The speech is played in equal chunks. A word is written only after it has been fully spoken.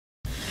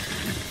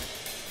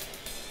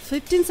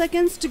15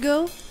 seconds to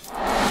go.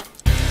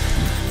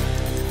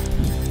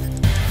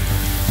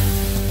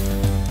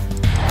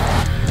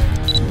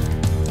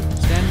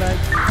 Stand by.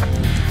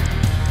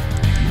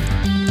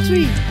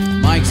 3.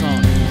 Mic's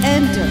on.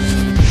 Enter.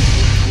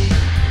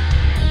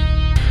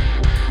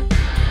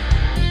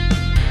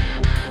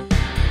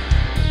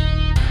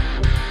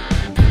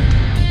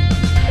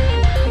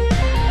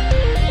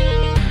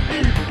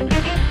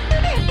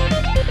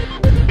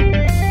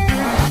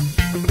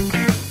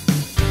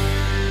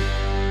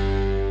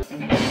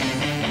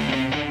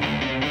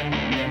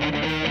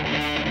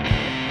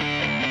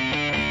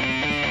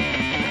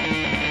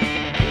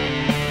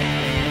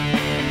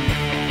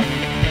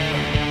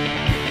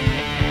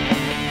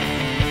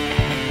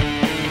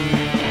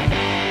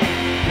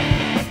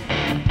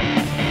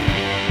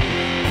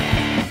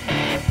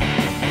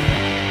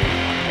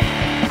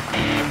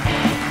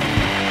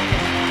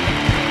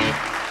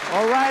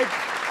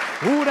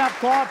 Who would have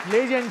thought,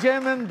 ladies and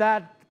gentlemen,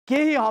 that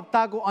kehi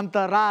haptako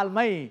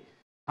antaralmai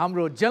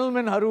hamro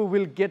gentlemenharu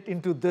will get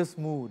into this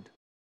mood,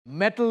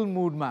 metal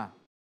mood ma.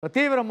 र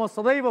त्यही भएर म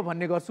सदैव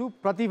भन्ने गर्छु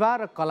प्रतिभा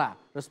र कला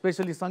र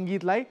स्पेशली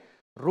संगीतलाई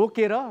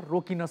रोकेर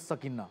रोकिन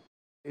सकिन्न.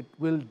 It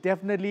will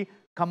definitely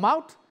come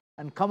out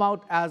and come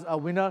out as a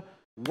winner.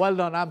 Well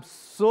done. I'm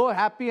so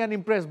happy and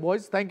impressed,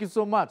 boys. Thank you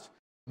so much.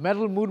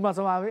 Metal mood ma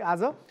छौं हामी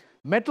आज.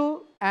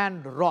 Metal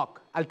and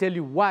rock. I'll tell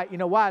you why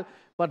in a while.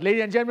 But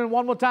ladies and gentlemen,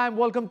 one more time,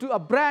 welcome to a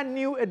brand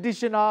new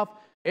edition of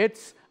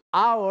It's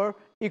Our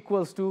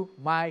Equals to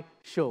My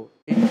Show.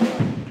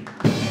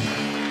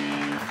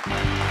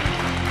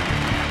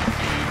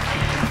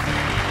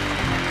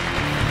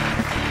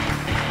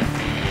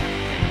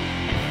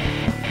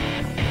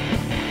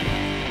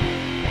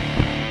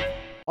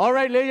 All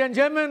right, ladies and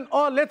gentlemen,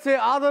 or let's say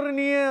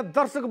आदरणीय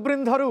दर्शक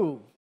वृन्दहरु,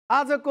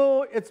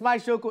 आजको It's My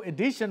Show को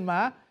addition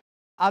मा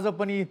आज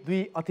पनि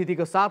दुई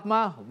अतिथिको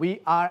साथमा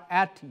we are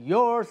at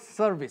your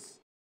service.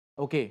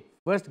 Okay,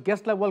 first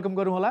guest लाई वेलकम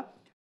गरौँ होला.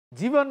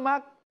 जीवनमा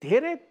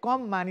धेरै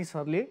कम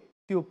मानिसहरुले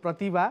त्यो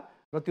प्रतिभा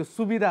र त्यो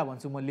सुविधा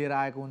भन्छु म लिएर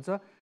आएको हुन्छ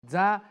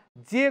जहाँ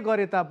जे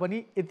गरे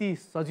तापनि यति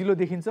सजिलो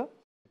देखिन्छ,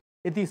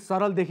 यति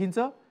सरल देखिन्छ,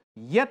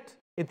 yet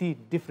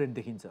यति डिफरेन्ट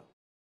देखिन्छ.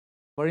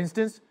 फर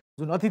इन्स्टेन्स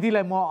जुन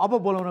अतिथिलाई म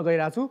अब बोलाउन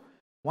गइरहेको छु,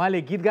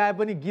 उहाँले गीत गाए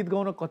पनि गीत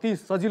गाउन कति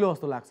सजिलो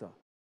जस्तो लाग्छ.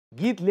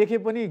 गीत लेखे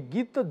पनि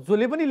गीत त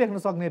जसले पनि लेख्न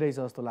सक्ने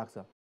रहेछ जस्तो लाग्छ.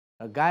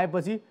 र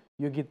गाएपछि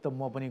यो गीत त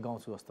म पनि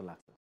गाउँछु जस्तो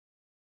लाग्छ.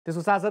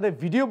 त्यसको साथसाथै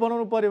भिडियो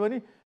बनाउनु पर्यो भने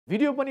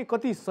भिडियो पनि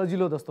कति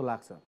सजिलो जस्तो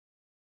लाग्छ.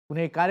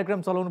 कुनै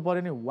कार्यक्रम चलाउनु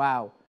पर्यो भने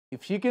wow,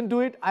 if she can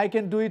do it I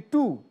can do it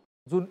to,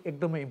 जुन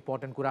एकदमै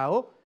इम्पोर्टेन्ट कुरा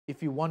हो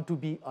if you want to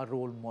be a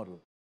role model.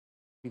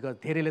 Because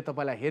धेरैले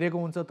तपाईलाई हेरेको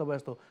हुन्छ,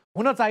 तपाईँ जस्तो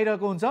हुन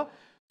चाहिरहेको हुन्छ.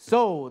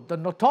 So the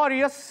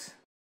notorious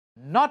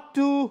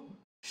नट्टु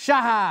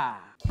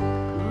Shah.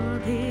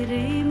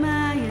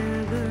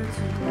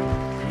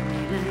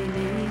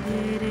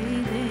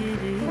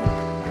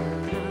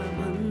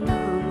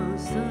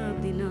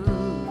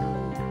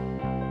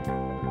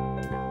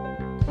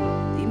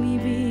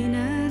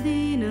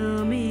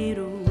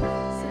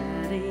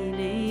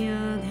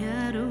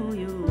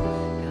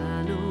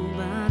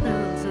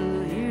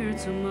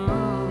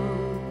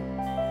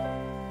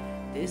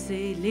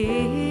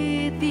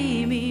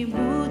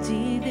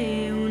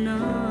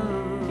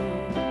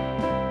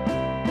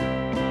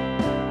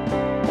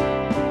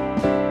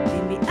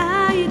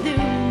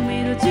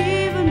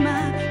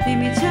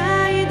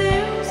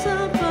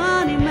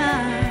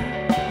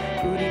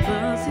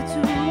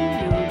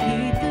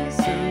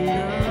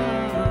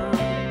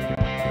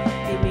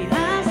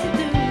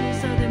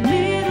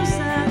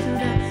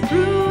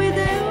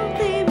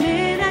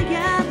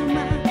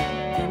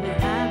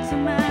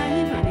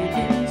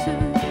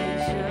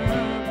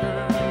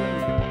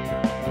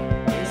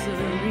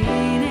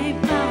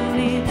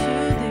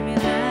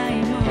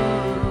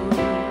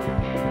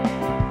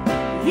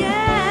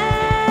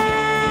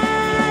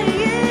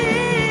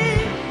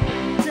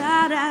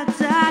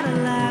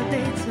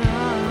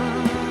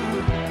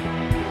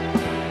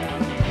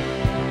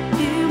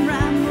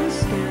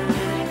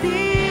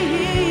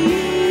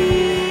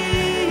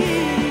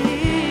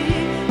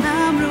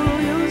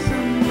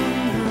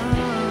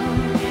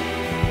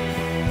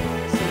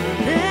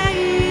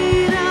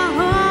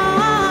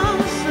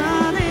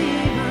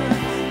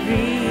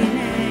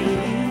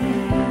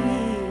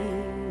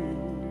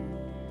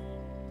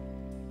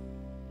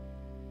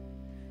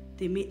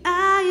 तिमी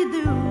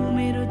आइदेऊ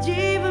मेरो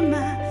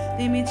जीवनमा,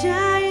 तिमी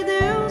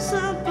चाहिदेऊ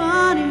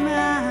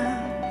सपनीमा,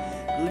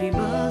 घुरी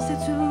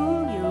बसेछु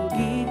यो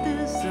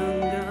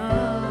गीतसँग.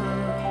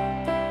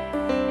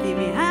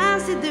 तिमी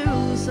हाँसिदेऊ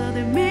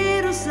सधैँ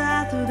मेरो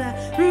साथ हुँदा,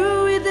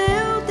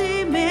 रुइदेऊ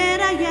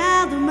तिमेरा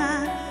यादमा,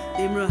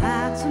 तिम्रो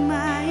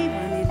हातमा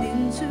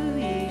भनिदिन्छु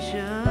यी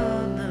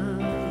शब्द.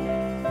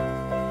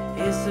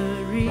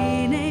 यसरी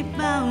नै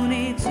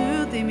पाउने छु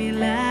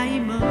तिमीलाई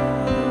म.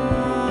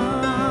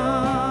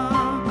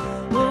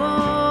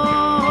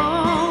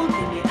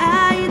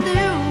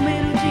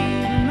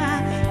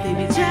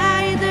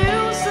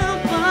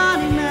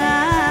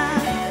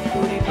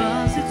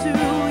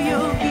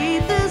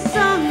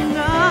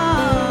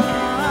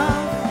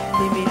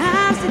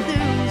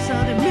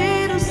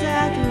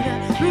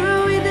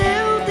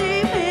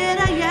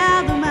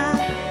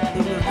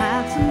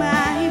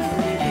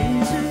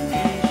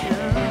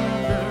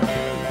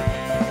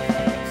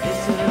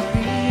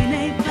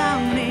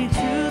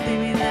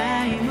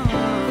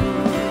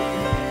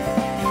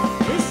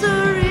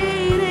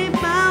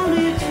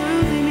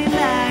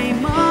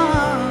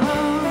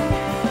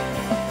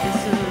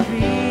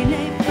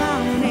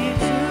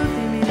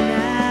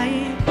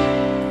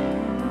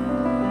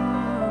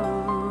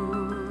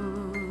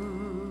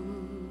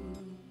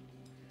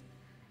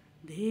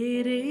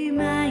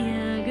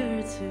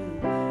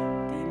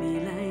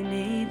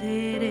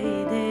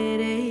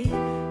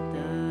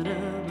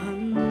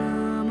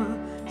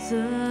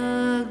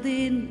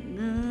 सक्दिन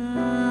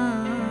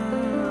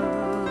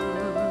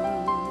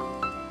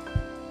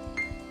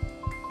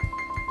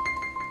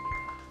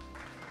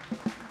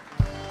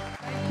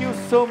Thank you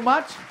so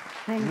much.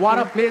 What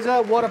a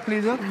pleasure. What a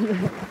pleasure.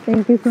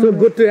 Thank you So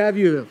good to have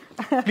you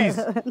here. Please.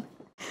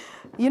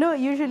 You know,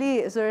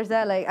 usually, Suraj,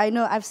 like, I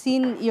know I've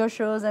seen your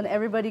shows and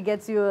everybody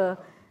gets you a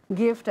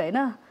gift, I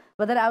know.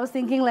 But then I was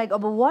thinking, like,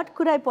 about what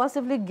could I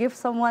possibly give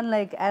someone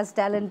like as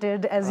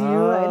talented as you?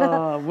 I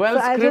know. Well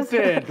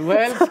scripted.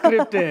 Well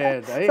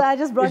scripted. So I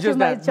just brought you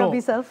my chubby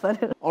self.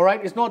 All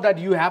right, it's not that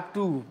you have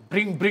to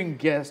bring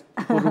guests.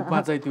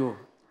 It's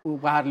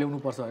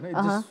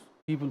just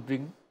people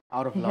bring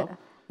out of love.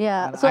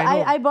 Yeah. And So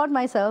I I brought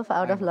myself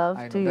out of love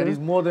to you. That is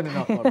more than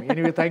enough for me.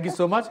 Anyway, thank you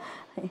so much.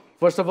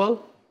 First of all,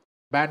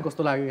 band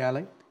kasto लाग्यो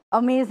यहाँलाई?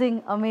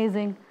 Amazing,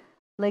 amazing.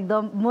 Like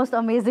the most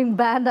amazing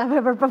band I've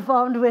ever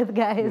performed with,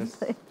 guys.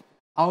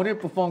 आउने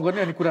perform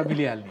गर्ने अनि कुरा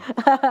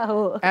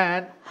मिलिहाल्ने.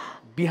 And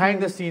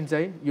behind the scenes,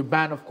 your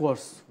band, of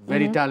course,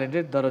 very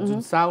talented. तर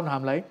जुन sound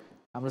हामीलाई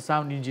हाम्रो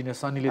sound engineer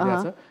Sunny ले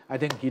दिएको छ, I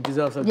think he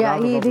deserves a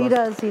round of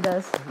applause. He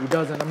does. He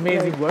does an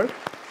amazing work.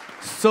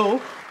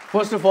 So,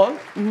 first of all,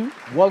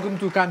 welcome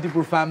to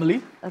Kantipur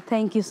family.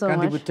 Thank you so much.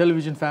 Kantipur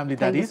television family,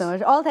 that is. Thank you so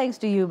much. All thanks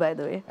to you, by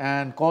the way.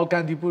 And call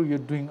Kantipur,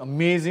 you're doing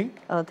amazing.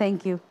 Oh,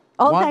 thank you.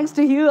 All thanks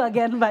to you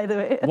again, by the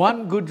way.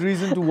 One good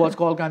reason to watch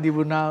Call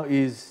Kantipur now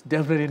is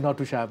definitely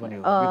Nattu Shah Mohan.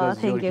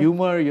 Because your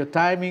humor, your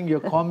timing,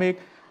 your comic.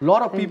 A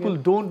lot of people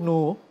don't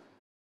know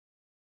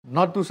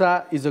Nattu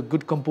Shah is a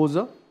good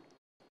composer,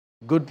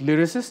 good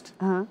lyricist.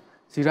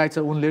 She writes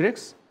her own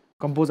lyrics,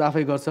 compose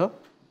afai garcha.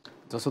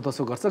 जसो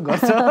तसो गर्छ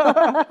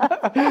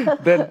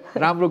then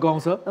राम्रो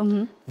गाउँछ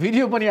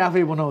video पनि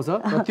आफै बनाउँछ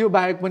र त्यो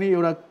बाहेक पनि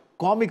एउटा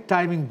कमिक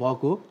टाइमिङ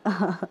भएको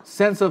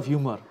sense of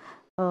humour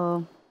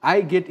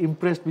I get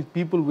impressed with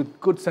people with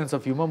good sense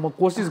of humor. म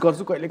कोशिश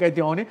गर्छु कहिलेकाहीँ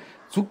त्यो आउने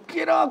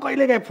झुक्केर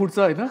कहिलेकाहीँ फुट्छ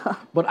हैन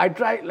but I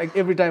try like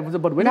every time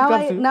but when it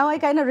comes to now I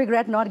kind of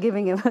regret not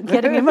getting him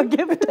a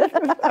gift.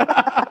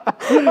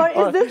 Or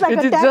is this like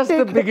a tactic? It is just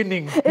the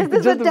beginning. Is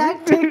this a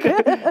tactic?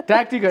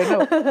 Tactic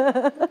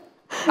हैन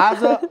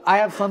I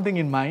have something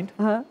in mind.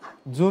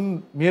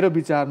 जुन मेरो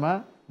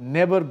विचारमा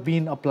never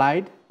been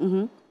applied,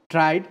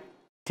 tried,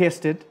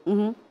 tested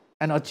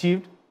and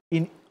achieved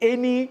in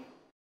any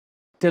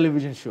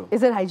television show.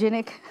 Is it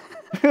hygienic?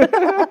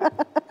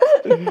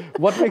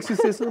 What makes you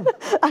say so?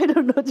 I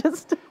don't know,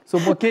 just. So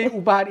म केही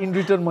उपहार in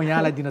return म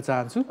यहाँलाई दिन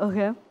चाहन्छु.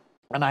 Okay.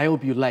 And I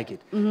hope you like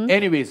it.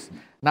 Anyways,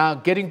 now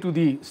getting to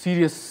the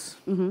serious,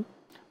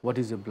 what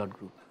is your blood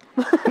group?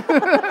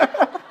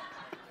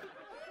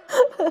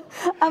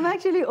 I'm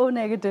actually O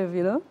negative,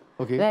 you know.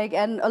 Okay. Like,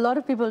 and a lot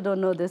of people don't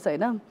know this, I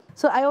know.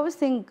 So I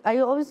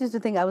always used to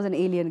think I was an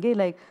alien, okay?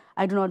 Like,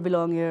 I do not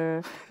belong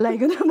here. Like,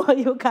 you know,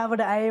 यो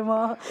कहाँबाट आएँ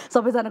म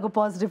सबैजनाको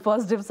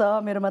positive छ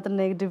मेरो मात्र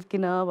negative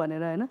किन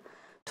भनेर हैन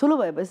ठुलो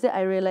भएपछि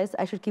I realized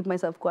I should keep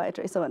myself quiet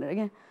रहेछ भनेर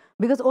के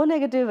because O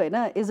negative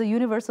हैन is a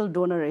universal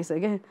donor रहेछ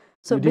के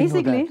so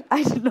basically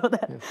I didn't know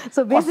that.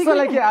 So basically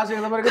like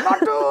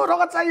Nattu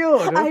रगत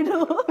चाहियो I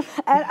know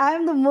and I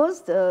am the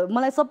most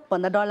मलाई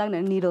सबभन्दा डर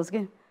लाग्ने needles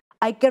के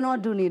I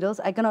cannot do needles.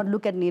 I cannot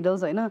look at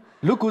needles. I know.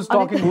 Look who's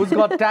talking. Who's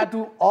got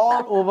tattoo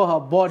all over her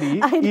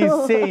body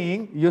is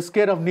saying you're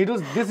scared of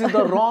needles. This is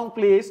the wrong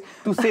place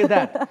to say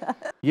that.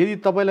 यदि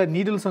तपाईलाई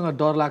needles सँग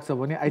डर लाग्छ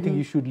भने I think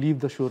you should leave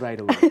the show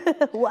right away.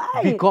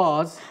 Why?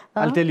 Because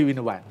I'll tell you in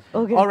a while.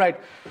 Okay. All right.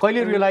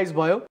 कहिले realize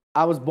भयो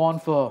I was born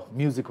for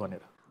music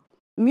भनेर.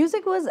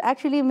 Music was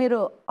actually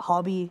मेरो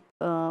hobby,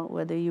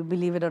 whether you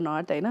believe it or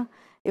not. I know.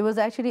 It was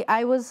actually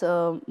I was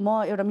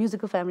more एउटा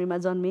musical family मा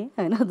जन्मे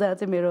हैन जहाँ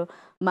चाहिँ मेरो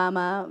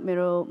मामा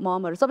मेरो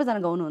ममहरु सबैजना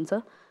गाउनुहुन्छ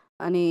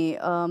अनि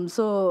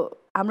so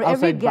हाम्रो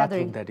every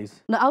gathering that is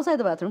no outside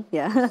the bathroom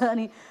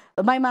and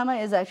my mama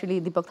is actually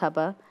Deepak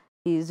Thapa.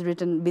 He's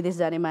written विदेश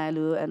जाने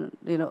मायालु and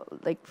you know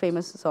like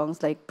famous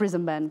songs like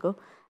Prism Band को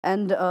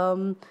and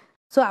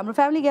so हाम्रो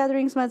family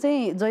gatherings मा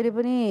चाहिँ जहिले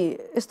पनि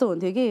यस्तो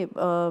हुन्थ्यो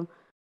कि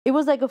it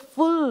was like a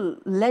full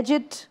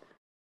legit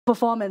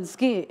performance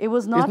ke it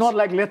was not it's not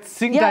like let's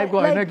sing type ko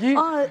haina ki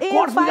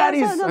chords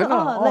bigaris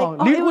haina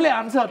lead kole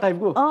hancha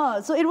type ko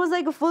so it was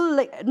like a full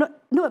like no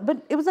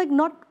but it was like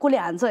not kole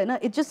hancha haina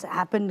it just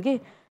happened ke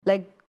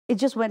like it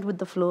just went with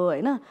the flow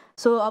haina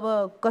so aba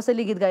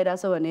kasैले गीत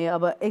गाइराछ भने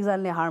अब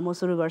एकजनाले हार्मो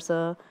सुरु गर्छ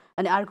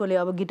अनि अर्कोले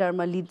अब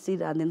गिटारमा lead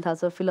seed हान्दिन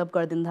थाल्छ फिल अप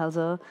गर्दिन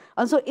थाल्छ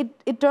and so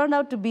it turned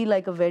out to be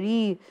like a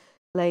very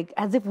like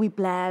as if we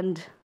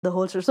planned the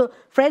whole show. So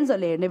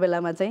friends-हरुले हेर्ने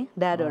बेलामा चाहिँ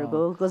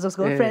ड्याडहरुको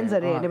जसको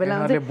friends-हरुले हेर्ने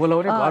बेलामा चाहिँ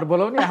बोलाउने घर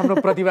बोलाउने आफ्नो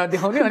प्रतिभा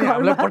देखाउने अनि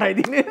हामीलाई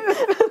पठाइदिने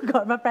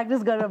घरमा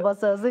प्र्याक्टिस गरेर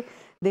बस्छ चाहिँ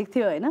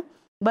देख्थ्यो हैन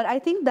but I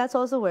think that's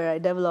also where I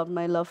developed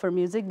my love for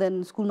music.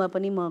 Then स्कुलमा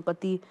पनि म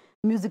कति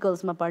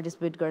musicals-मा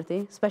participate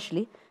गर्थे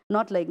especially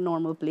not like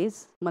normal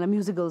plays मलाई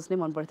musicals नै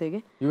मन पर्थ्यो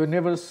के You were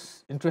never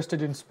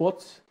interested in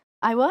sports?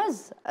 I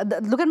was.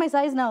 Look at my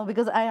size now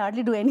because I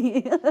hardly do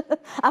any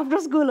after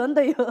school.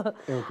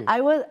 Okay.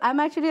 I'm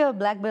actually a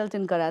black belt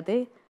in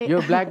karate.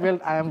 You're black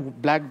belt. I am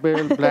black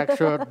belt, black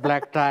shirt,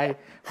 black tie,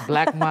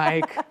 black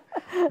mic.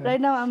 Right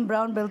now I'm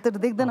brown belt.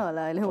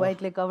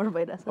 White leg cover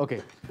by that.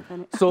 Okay.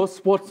 So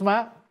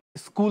sportsma,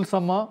 school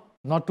summer,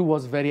 Nattu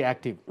was very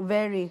active.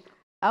 Very.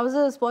 I was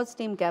a sports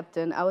team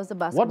captain. I was the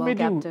basketball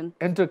captain. What made you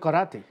enter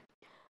karate?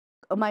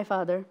 My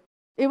father.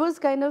 It was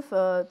kind of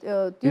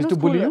used to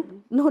bully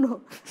you?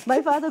 No.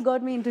 My father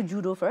got me into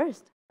judo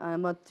first.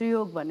 म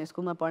त्रियोग भन्ने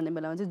स्कुलमा पढ्ने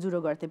बेलामा चाहिँ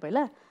judo गर्थेँ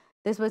पहिला.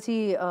 त्यसपछि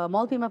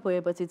मल्पीमा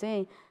पुगेपछि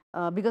चाहिँ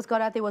because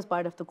karate was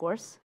part of the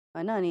course,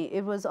 हैन अनि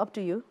it was up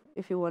to you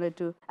if you wanted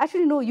to.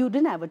 Actually no, you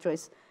didn't have a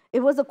choice. It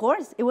was a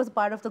course. It was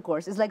part of the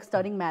course. It's like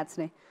studying maths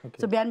नै.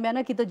 So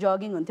बिहान कि त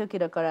jogging हुन्थ्यो कि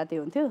त karate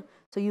हुन्थ्यो.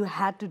 So you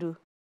had to do.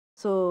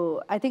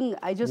 So I think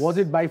I just... Was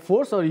it by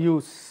force or you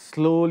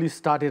slowly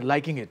started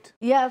liking it?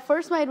 Yeah,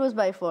 first it was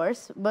by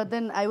force, but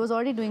then I was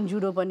already doing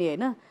judo pani,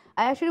 हैन.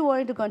 I actually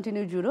wanted to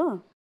continue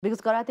judo because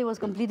karate was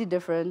completely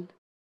different.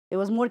 It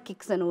was more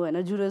kicks and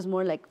हैन. Judo is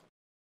more like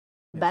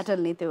battle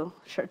नि त्यो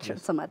shirt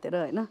समातेर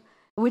हैन.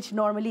 Which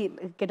normally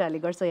केटाले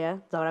गर्छ या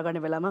झगडा गर्ने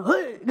बेलामा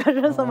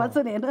गरेर समात्छ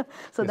नि हैन.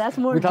 So that's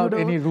more without judo.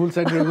 any rules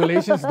and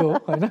regulations though,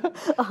 हैन.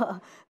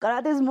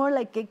 Karate is more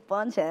like kick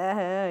punch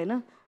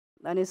हैन.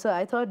 अनि so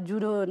I thought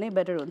judo नै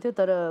better हुन्थ्यो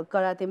तर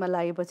करातेमा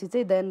लागेपछि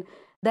चाहिँ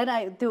then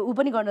I त्यो उ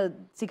पनि गर्न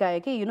सिकाए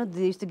कि you know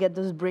they used to get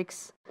those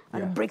bricks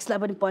अनि bricks लाई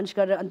पनि punch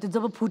गरेर अनि त्यो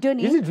जब फुट्यो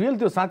नि Is it real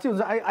त्यो साच्चै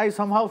हुन्छ I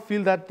somehow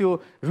feel that त्यो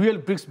real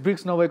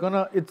bricks नभइकन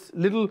it's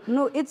little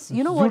No, it's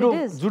you know what it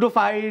is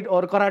judofied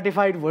or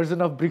karatefied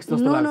version of bricks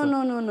जस्तो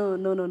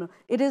लाग्छ No.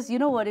 It is you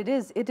know what it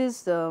is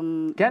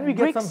Can we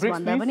get some bricks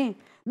please?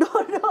 No,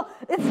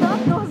 it's not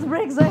those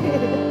bricks.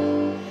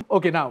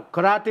 Okay, now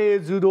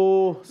karate,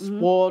 judo,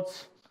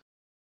 sports,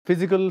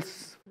 physical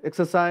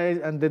exercise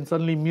and then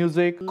suddenly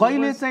music.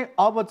 कहिले चाहिँ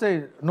अब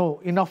चाहिँ no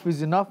enough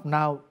is enough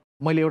now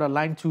मैले एउटा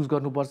line choose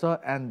गर्नुपर्छ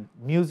and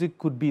music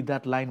could be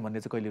that line भन्ने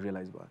चाहिँ कहिले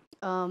realize भयो?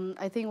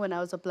 I think when I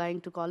was applying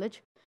to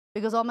college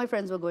because all my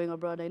friends were going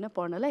abroad हैन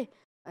पढ्नलाई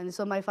and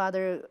so my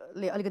father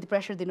ले अलिकति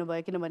pressure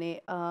दिनुभयो किनभने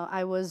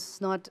I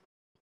was not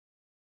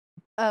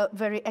a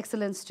very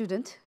excellent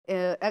student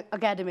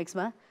academics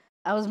ma.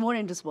 I was more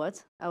into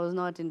sports. I was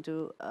not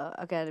into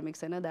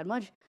academics हैन that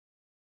much.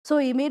 So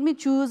he made me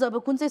choose अब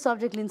कुन चाहिँ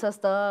subject लिन्छस्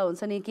त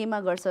हुन्छ नि केमा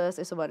गर्छस्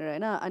यसो भनेर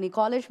हैन अनि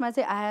कलेजमा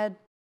चाहिँ I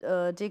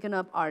had taken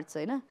up arts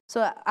हैन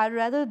so I'd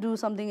rather do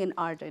something in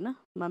art हैन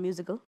my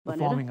musical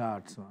performing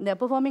arts yeah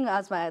performing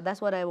arts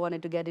that's what I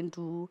wanted to get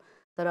into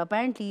तर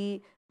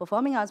apparently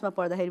performing arts मा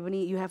पढ्दाखेरि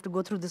पनि you have to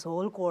go through this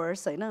whole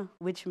course हैन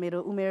which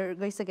मेरो उमेर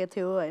गइसकेको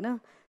थियो हैन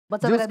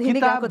बच्चा बेला धेरै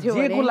गएको थियो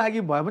भने जेको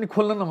लागि भए पनि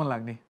खोल्न नमन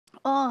लाग्ने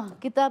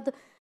किताब त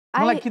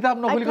मलाई किताब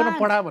नखोलिकन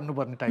पढा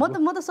भन्नुपर्ने टाइप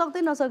म त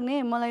सक्दै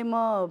नसक्ने मलाई म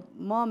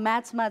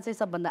म्याथ्समा चाहिँ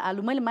सबभन्दा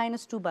आलु मैले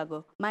 -2 पाएको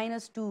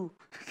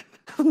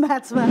 -2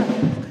 म्याथ्समा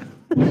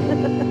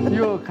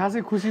यो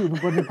खासै खुसी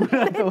हुनुपर्ने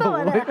कुरा त हो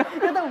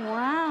यो त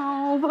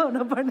वाउ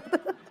भन्नु पर्ने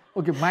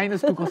ओके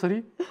 -2 कसरी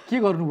के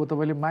गर्नुभयो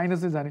तपाईले माइनस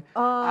चाहिँ जाने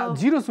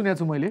 0 सुनेको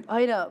छु मैले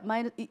हैन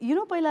माइनस यु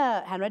नो पहिला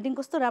ह्यान्डराइटिङ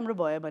कस्तो राम्रो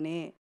भयो भने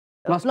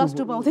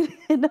 +2 पाउँथे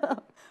हैन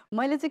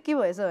मैले चाहिँ के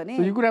भएछ भने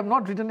so you could have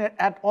not written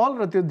at all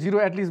र त्यो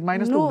 0 at least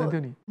 -2 हुँदै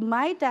थियो नि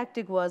my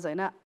tactic was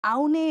हैन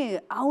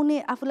आउने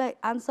आफुलाई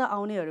आन्सर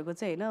आउनेहरुको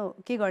चाहिँ हैन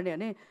के गर्ने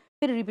भने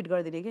फेरि रिपिट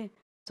गर्दिने के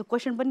सो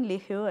क्वेशन पनि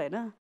लेख्यो हैन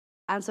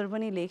आन्सर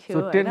पनि लेख्यो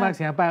हैन so 10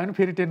 मार्क्स यहाँ पायो भने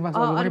फेरि 10 मार्क्स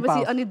अरु पनि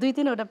पायो अनि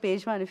 2-3 वटा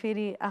पेजमा अनि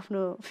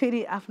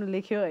फेरि आफ्नो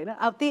लेख्यो हैन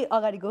अब त्यही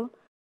अगाडिको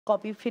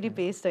कपी फेरि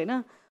पेस्ट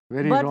हैन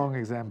very wrong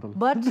example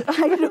but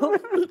I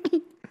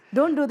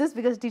don't do this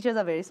because teachers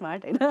are very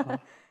smart हैन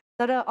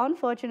तर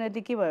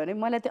अनफर्चुनेटली के भयो भने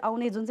मलाई त्यो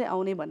आउने जुन चाहिँ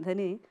आउने भन्थे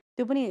नि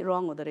त्यो पनि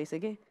रङ हुँदो रहेछ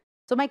के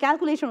सो माई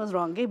क्याल्कुलेसन वाज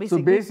रङ के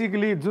बेसिकली सो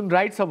बेसिकली जुन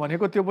राइट छ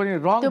भनेको त्यो पनि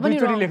रङ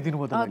दुईचोटी लेखिदिनु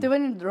भयो तपाईले त्यो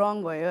पनि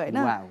रङ भयो हैन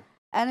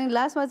एन्ड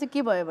लास्टमा चाहिँ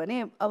के भयो भने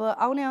अब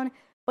आउने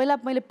पहिला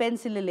मैले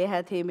पेन्सिलले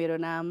लेखेको थिएँ मेरो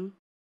नाम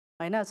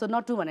हैन सो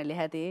नटु भनेर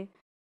लेखेको थिएँ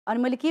अनि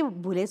मैले के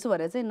भुलेछु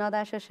भने चाहिँ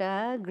नताशा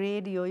शाह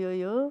ग्रेड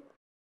यो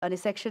अनि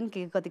सेक्सन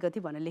के कति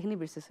भनेर लेख्नै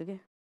बिर्सेछु के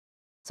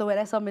So when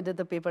I submitted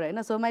the paper,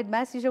 right? So my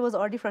maths teacher was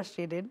already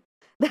frustrated.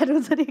 That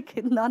was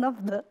none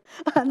of the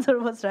answer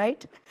was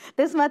right.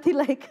 This mathi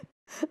like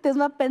this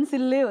my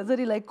pencil le was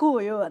like ko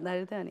yo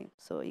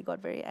so he got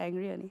very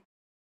angry and he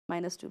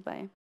 -2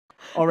 पाए.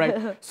 All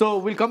right. So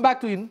we'll come back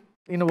to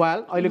in a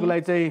while. अहिलेको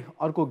लागि चाहिँ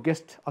अर्को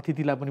guest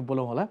अतिथिलाई पनि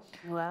बोलाउँ होला.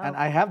 And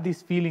I have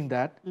this feeling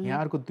that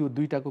यहाँहरुको त्यो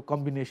दुईटाको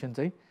combination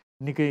चाहिँ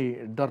निकै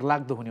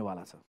डरलाग्दो हुने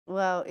वाला छ.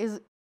 Wow,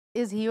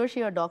 is he or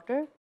she a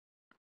doctor?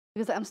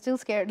 Because I'm still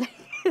scared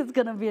it's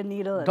gonna be a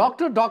needle.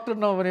 Doctor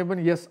no but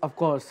yes of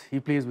course he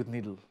plays with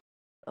needle.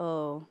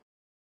 Oh.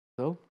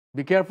 So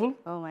be careful.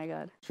 Oh my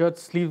god. Shirt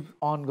sleeve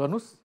on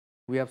garnus.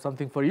 We have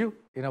something for you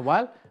in a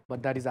while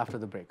but that is after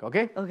the break,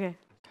 okay? Okay.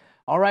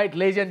 All right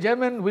ladies and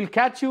gentlemen, we'll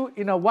catch you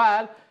in a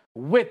while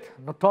with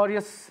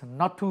notorious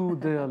Nattu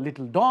the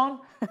Little Don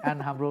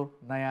and hamro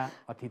naya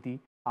atithi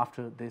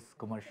after this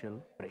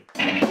commercial break.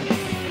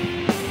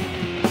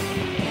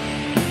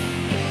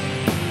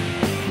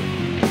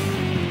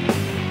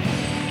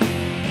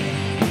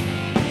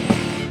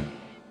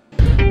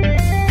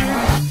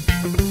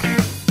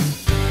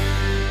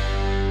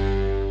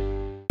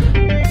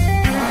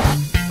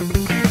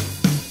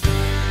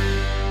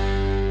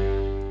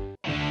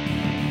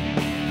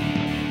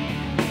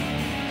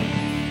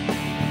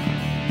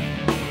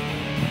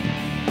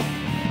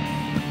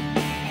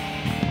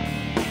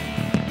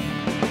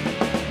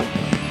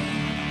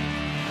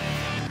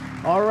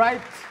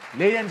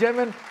 Ladies and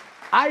gentlemen,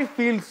 I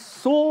feel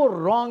so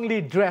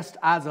wrongly dressed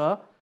as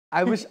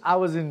I wish I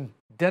was in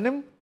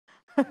denim,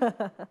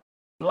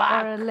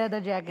 black, or a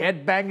leather jacket.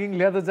 head-banging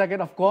leather jacket,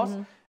 of course,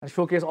 and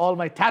showcase all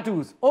my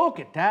tattoos.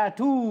 Okay,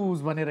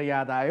 tattoos भनेर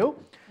याद आयो.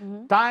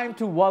 Time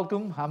to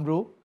welcome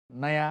हाम्रो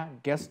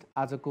नयाँ guest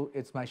आजको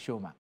It's My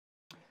Show-मा.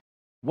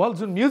 Well,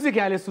 जुन music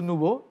यहाँले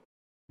सुन्नुभयो,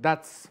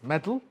 that's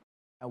metal.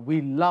 And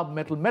we love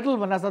metal. Metal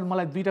भन्नासाथ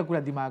मलाई दुईटा कुरा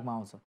दिमागमा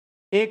आउँछ.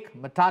 एक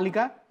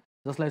मेटालिका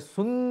जसलाई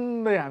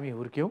सुन्दै हामी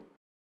हुर्क्यौं.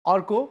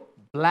 अर्को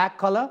ब्ल्याक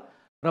कलर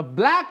र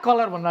ब्ल्याक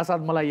कलर भन्नासाथ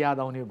मलाई याद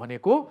आउने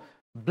भनेको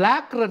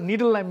ब्ल्याक र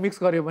निडललाई मिक्स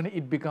गर्यो भने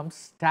इट बिकम्स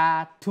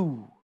ट्याटू.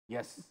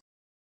 यस.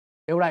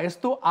 एउटा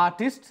यस्तो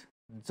आर्टिस्ट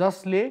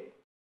जसले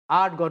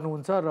आर्ट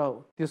गर्नुहुन्छ र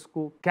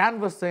त्यसको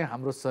क्यानभस चाहिँ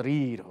हाम्रो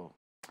शरीर हो.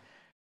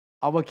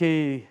 अब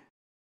के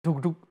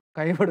ढुकढुक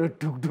कहीँबाट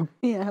ढुकढुक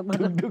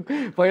ढुकढुक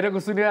भइरहेको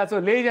सुनिरहेको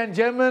छ. Ladies and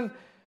gentlemen,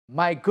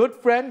 my good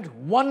friend,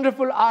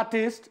 wonderful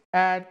artist,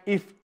 and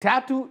if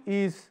tattoo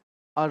is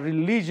a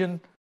religion,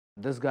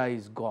 this guy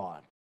is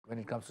God when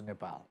it comes to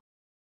Nepal.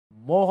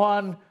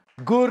 Mohan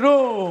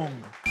Gurung.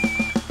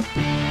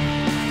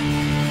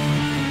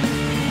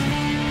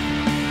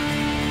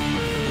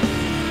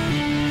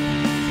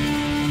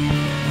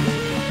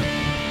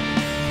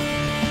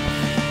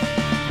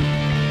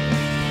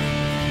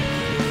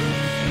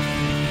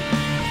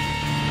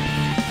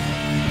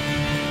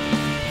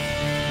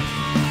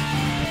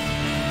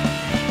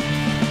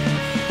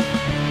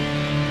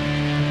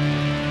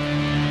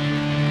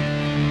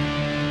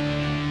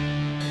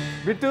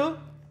 Bittu,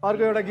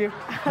 अर्को एउटा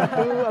गिफ्ट.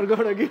 अर्को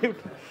एउटा gift.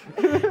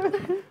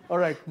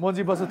 Alright,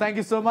 Mohanji Basu. Thank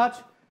you so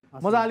much.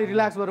 मजाले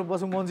relax गरेर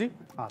बसु मोहनजी.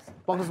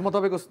 पक्नुहोस्, म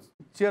तपाईको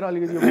chair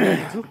अलिकति यो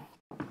दिन्छु.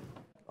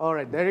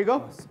 Alright, there you go.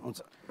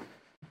 हुन्छ.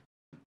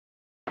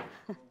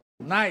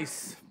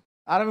 Nice.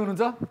 आरामै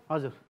हुनुहुन्छ?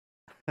 हजुर.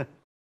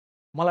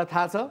 मलाई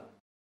थाहा छ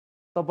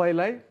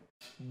तपाईलाई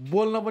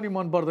बोल्न पनि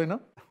मन पर्दैन.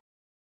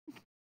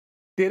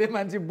 धेरै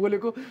मान्छे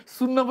बोलेको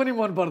सुन्न पनि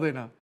मन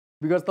पर्दैन.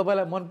 Because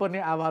तपाईलाई मन पर्ने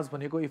आवाज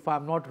भनेको if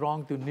I'm not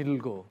wrong त्यो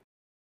निडलको हो.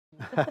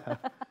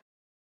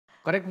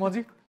 करेक्ट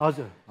मोजी?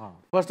 हजुर.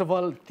 फर्स्ट अफ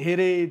अल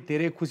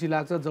धेरै खुसी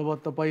लाग्छ जब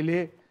तपाईले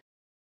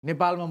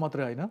नेपालमा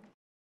मात्रै हैन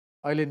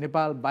अहिले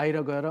नेपाल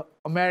बाहिर गएर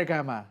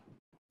अमेरिकामा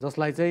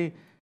जसलाई चाहिँ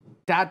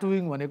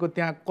ट्याटुइङ भनेको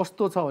त्यहाँ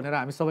कस्तो छ भनेर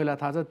हामी सबैलाई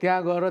थाहा छ.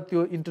 त्यहाँ गएर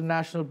त्यो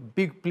इन्टरनेशनल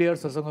बिग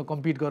प्लेयर्सहरुसँग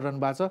कम्पिट गरिरहनु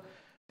भएको छ.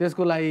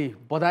 त्यसको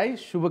लागि बधाई,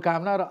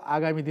 शुभकामना र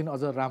आगामी दिन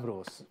अझ राम्रो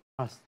होस्.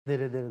 हस्,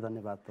 धेरै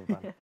धन्यवाद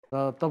तपाईलाई.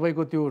 र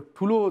तपाईको त्यो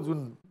ठुलो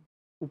जुन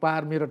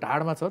उपहार मेरो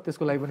ढाडमा छ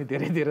त्यसको लागि पनि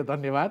धेरै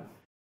धन्यवाद.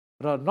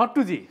 र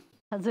नट्टुजी,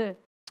 हजुर,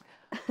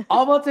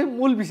 अब चाहिँ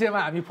मूल विषयमा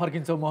हामी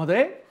फर्किन्छौँ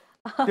महोदय.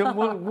 त्यो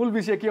मूल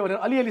विषय के हो भनेर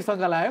अलिअलि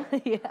शंका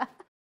लाग्यो.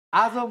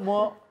 आज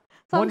म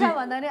शंका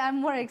भन्दा नि आइ एम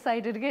मोर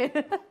एक्साइटेड के.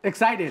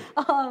 एक्साइटेड.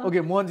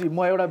 ओके मोहनजी,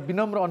 म एउटा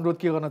विनम्र अनुरोध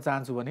के गर्न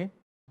चाहन्छु भने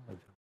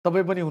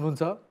तपाई पनि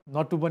हुनुहुन्छ,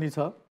 नट्टु पनि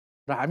छ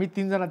र हामी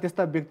तीनजना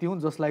त्यस्ता व्यक्ति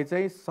हुन् जसलाई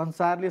चाहिँ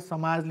संसारले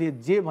समाजले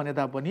जे भने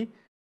तापनि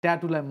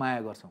ट्याटुलाई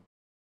माया गर्छौं.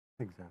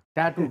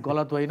 ट्याटु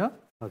गलत होइन.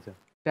 हजुर.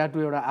 ट्याटु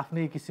एउटा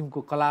आफ्नै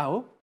किसिमको कला हो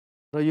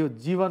र यो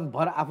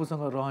जीवनभर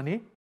आफूसँग रहने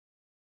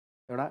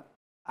एउटा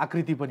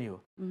आकृति पनि हो.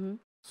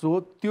 सो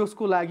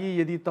त्यसको लागि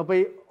यदि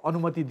तपाई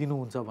अनुमति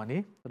दिनुहुन्छ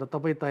भने र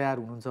तपाई तयार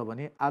हुनुहुन्छ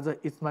भने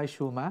आज इट्स माई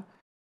शोमा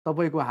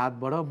तपाईको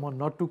हातबाट म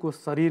नट्टुको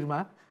शरीरमा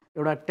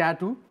एउटा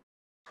ट्याटु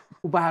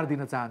उपहार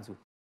दिन चाहन्छु.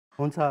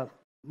 हुन्छ.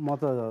 म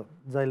त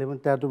जहिले पनि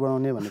ट्याटु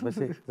बनाउने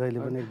भनेपछि जहिले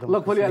पनि एकदम ल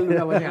खोलिहाल्नु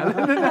न भनिहाल्नु.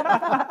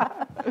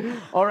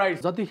 अलराइट,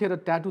 जतिखेर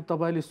ट्याटु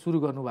तपाईले सुरु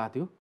गर्नुभएको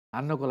थियो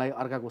हान्नको लागि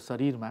अर्काको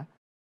शरीरमा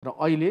र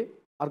अहिले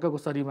अर्काको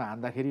शरीरमा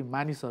हान्दाखेरि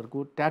मानिसहरुको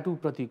ट्याटु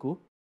प्रतिको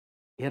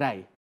हेराइ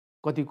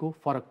कतिको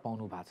फरक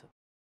पाउनु भएको छ?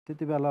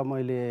 त्यति बेला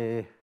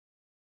मैले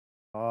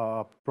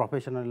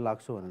प्रोफेसनली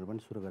लाग्छु भनेर पनि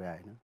सुरु गरे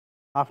हैन.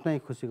 आफ्नै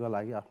खुसीको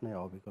लागि, आफ्नै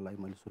हबीको लागि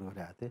मैले सुरु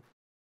गरेको थिएँ.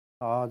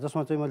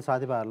 जसमा चाहिँ मैले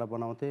साथीभाइहरुलाई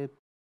बनाउँथे.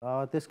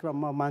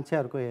 त्यसक्रममा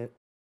मान्छेहरुको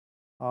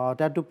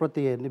ट्याटु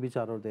प्रति हेर्ने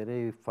विचारहरु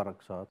धेरै फरक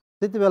छ.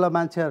 त्यति बेला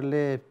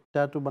मान्छेहरुले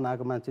ट्याटु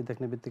बनाएको मान्छे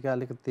देख्ने बित्तिकै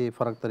अलिकति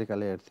फरक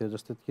तरिकाले हेर्थ्यो.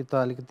 जस्तो कि त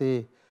अलिकति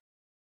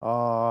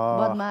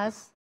बदमाश,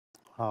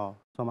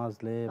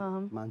 समाजले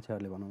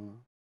मान्छेहरुले भनौं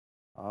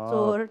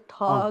चोर,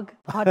 ठग,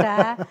 फटा,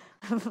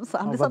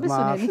 हामीले सबै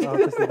सुन्यौ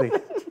नि.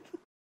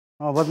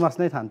 बदमाश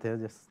नै ठान्थ्यो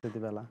त्यति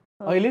बेला.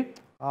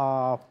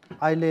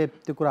 अहिले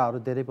त्यो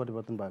कुराहरु धेरै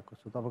परिवर्तन भएको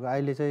छ. तपाईको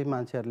अहिले चाहिँ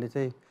मान्छेहरुले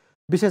चाहिँ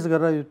विशेष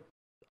गरेर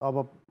अब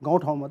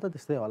गाउँठाउँमा त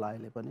त्यस्तै होला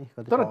अहिले पनि.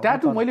 तर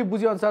ट्याटु मैले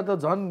बुझे अनुसार त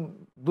झन्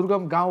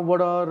दुर्गम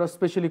गाउँबाट र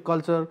स्पेशली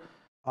कल्चर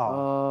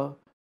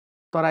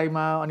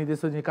तराईमा अनि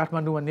त्यसपछि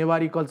काठमाडौँमा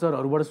नेवारी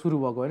कल्चरहरुबाट सुरु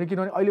भएको हैन.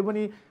 किनभने अहिले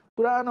पनि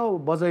पुरानो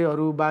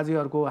बजैहरु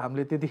बाजेहरुको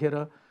हामीले त्यतिखेर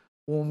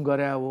ओम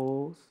गरे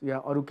होस्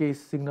या अरु केही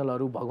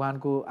सिग्नलहरु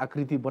भगवानको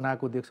आकृति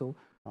बनाएको देख्छौं.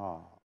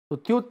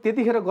 त्यो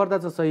त्यतिखेर गर्दा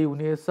चाहिँ सही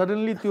हुने,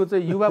 सडनली त्यो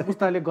चाहिँ युवा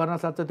पुस्ताले गर्न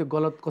साथ त्यो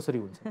गलत कसरी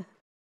हुन्छ?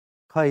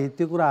 खै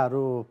त्यो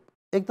कुराहरु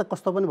एक त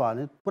कस्तो पनि भयो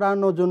भने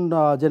पुरानो जुन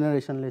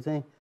जेनेरेसनले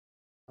चाहिँ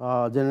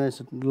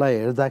जेनेरेसनलाई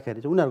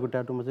हेर्दाखेरि चाहिँ उनीहरुको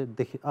ट्याटुमा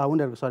चाहिँ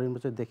उनीहरुको शरीरमा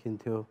चाहिँ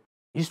देखिन्थ्यो.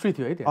 हिस्ट्री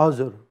थियो है त्यो.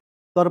 हजुर.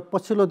 तर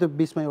पछिल्लो त्यो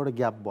बिचमा एउटा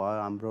ग्याप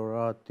भयो हाम्रो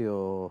र त्यो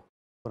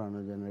पुरानो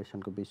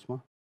जेनेरेसनको बिचमा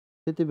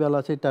त्यति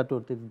बेला चाहिँ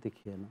ट्याटुहरू त्यति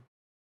देखिएन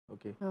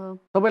ओके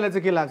तपाईँलाई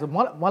चाहिँ के लाग्छ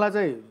मलाई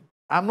चाहिँ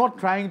आइ am not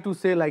trying to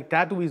say like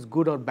tattoo is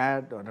good or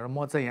bad भनेर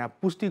म चाहिँ यहाँ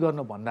पुष्टि गर्न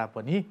भन्दा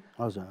पनि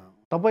हजुर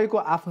तपाईँको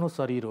आफ्नो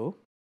शरीर हो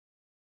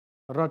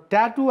र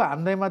ट्याटु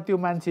हान्दैमा त्यो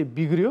मान्छे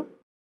बिग्रियो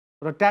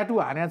र ट्याटु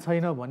हाने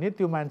छैन भने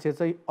त्यो मान्छे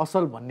चाहिँ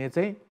असल भन्ने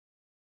चाहिँ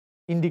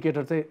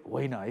इन्डिकेटर चाहिँ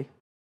होइन है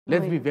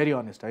लेट्स बी भेरी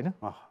अनेस्ट होइन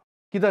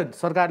कि त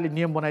सरकारले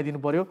नियम बनाइदिनु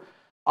पर्यो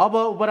अब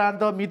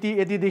उपरान्त मिति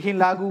यतिदेखि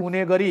लागू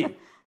हुने गरी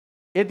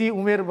यति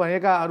उमेर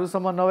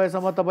भएकाहरूसम्म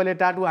नभएसम्म तपाईँले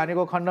ट्याटु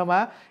हानेको खण्डमा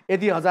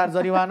यति हजार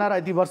जरिवाना र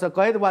यति वर्ष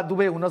कैद वा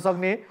दुवै हुन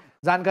सक्ने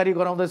जानकारी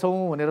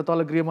गराउँदैछौँ भनेर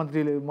तल गृह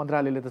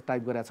मन्त्रालयले त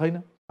टाइप गरेको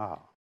छैन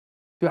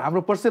त्यो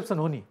हाम्रो पर्सेप्सन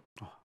हो नि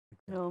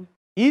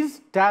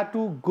is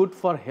tattoo good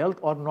for health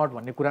or not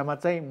भन्ने कुरामा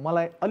चाहिँ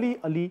मलाई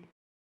अलिअलि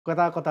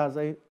कता कता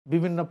चाहिँ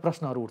विभिन्न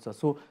प्रश्नहरू उठ्छ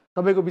सो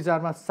तपाईँको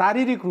विचारमा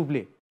शारीरिक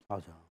रूपले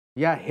हजुर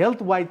या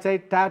हेल्थ वाइज चाहिँ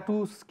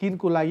ट्याटु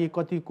स्किनको लागि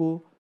कतिको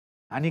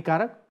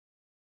हानिकारक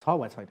छ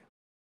वा छैन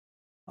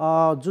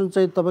जुन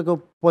चाहिँ तपाईँको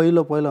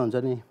पहिलो हुन्छ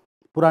नि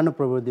पुरानो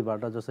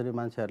प्रविधिबाट जसरी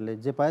मान्छेहरूले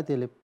जे पाए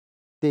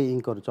त्यही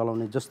इङ्कहरू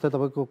चलाउने जस्तै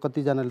तपाईँको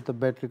कतिजनाले त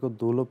ब्याट्रीको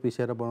धुलो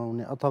पिसेर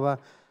बनाउने अथवा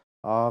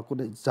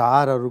कुनै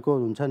झारहरूको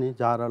हुन्छ नि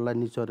झारहरूलाई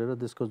निचोरेर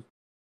त्यसको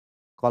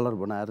कलर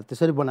बनाएर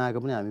त्यसरी बनाएको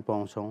पनि हामी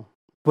पाउँछौँ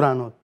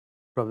पुरानो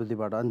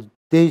प्रविधिबाट अनि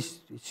त्यही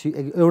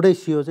एउटै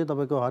सियो चाहिँ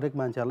तपाईँको हरेक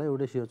मान्छेहरूलाई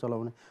एउटै सियो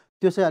चलाउने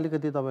त्यो चाहिँ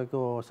अलिकति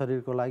तपाईँको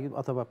शरीरको लागि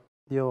अथवा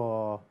त्यो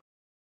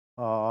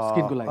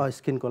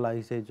स्किनको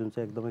लागि चाहिँ जुन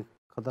चाहिँ एकदमै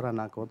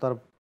खतरनाक हो तर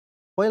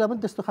पहिला पनि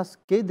त्यस्तो खास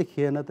केही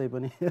देखिएन त्यही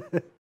पनि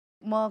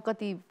म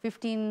कति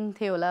 15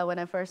 थियो होला when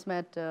I first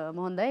met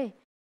Mohan दाई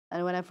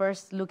and when I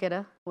first look at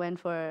went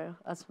for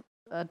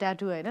a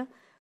tattoo होइन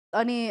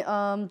अनि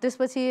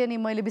त्यसपछि अनि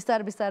मैले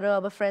बिस्तारै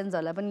अब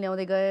फ्रेन्ड्सहरूलाई पनि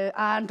ल्याउँदै गएँ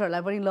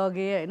आन्टहरूलाई पनि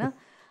लगेँ होइन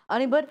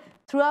अनि but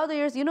throughout the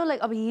years you know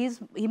like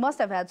he must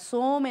have had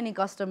so many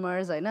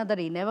customers होइन that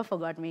he never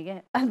forgot me के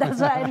and that's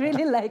why I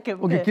really like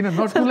him okay किन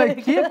नटुलाई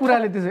के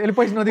कुराले त्यसो यसले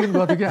पैसा नदिनु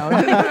गयो क्या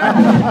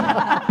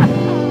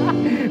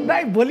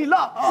नाइ भोलि ल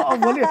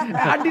भोलि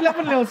आन्टीलाई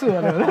पनि ल्याउँछु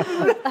भनेर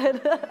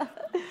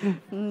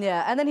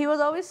yeah and then he was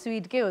always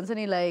sweet के हुन्छ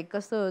नि like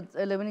कस्तो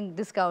यसले पनि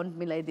discount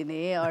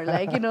मिलाइदिने or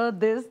like you know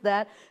this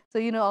that so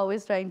you know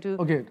always trying to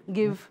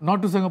give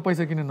नटुसँग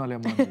पैसा किन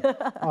नल्याउँ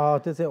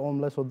त्यो चाहिँ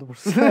ओमलाई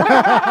सोध्नुपर्छ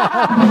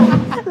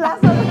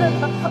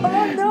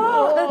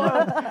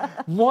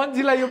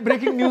मोहनजीलाई यो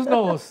ब्रेकिङ न्युज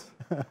नहोस्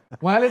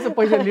उहाँले चाहिँ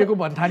पैसा लिएको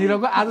भन्ने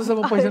ठानिरहेको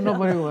आजसम्म पैसा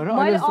नपरेको भएर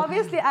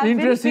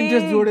इन्ट्रेस्ट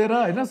जोडेर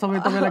होइन सबै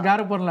तपाईँलाई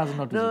गाह्रो पर्न लाग्छ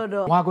नटु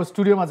उहाँको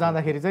स्टुडियोमा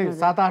जाँदाखेरि चाहिँ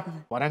 7-8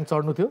 भर्याङ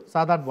चढ्नु थियो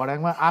 7-8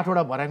 भर्याङमा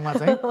 8वटा भर्याङमा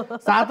चाहिँ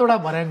 7वटा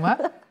भर्याङमा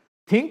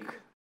थिङ्क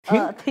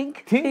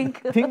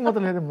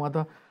मतलब म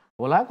त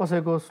होला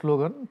कसैको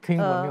स्लोगन थिङ्क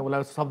भन्ने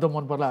उसलाई शब्द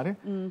मन पर्ला अरे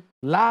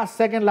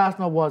सेकेन्ड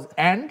लास्टमा वाज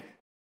एन्ड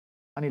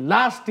अनि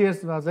लास्ट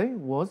स्टेजमा चाहिँ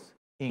was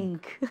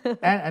ink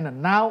and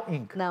now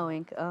ink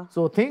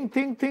so think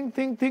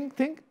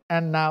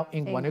and now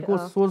ink भनेको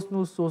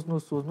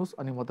सोच्नुस्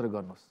अनि मात्र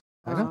गर्नुस्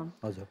हैन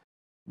हजुर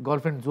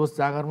गर्लफ्रेन्ड जोस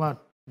जागरमा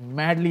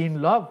म्याडली इन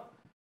लभ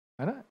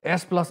हैन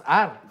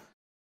S+R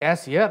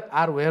S here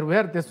R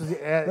where त्यसपछि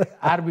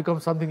R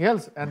becomes something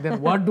else and then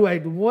what do I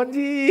do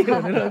Mohanji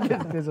भनेर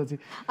त्यसपछि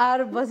R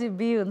पछि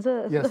B हुन्छ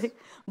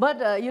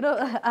but you know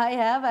I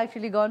have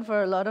actually gone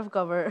for a lot of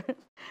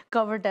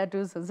cover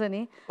tattoos हुन्छ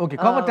नि okay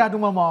cover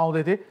tattoo मा म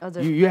आउँदै थिए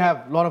you have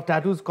lot of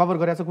tattoos cover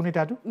गरेछ कुनै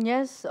tattoo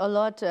yes a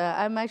lot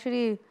I'm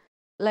actually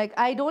like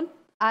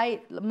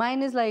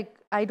mine is like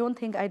I don't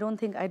think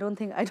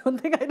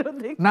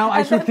now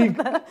I should think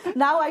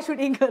now I should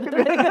ink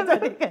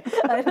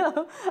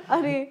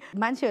अनि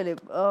मान्छेहरूले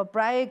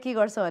प्राय के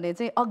गर्छ भने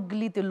चाहिँ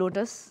अग्ली त्यो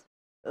लोटस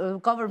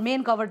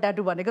मेन कभर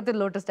ट्याटु भनेको त्यो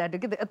लोटस ट्याटु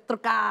कि यत्रो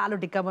कालो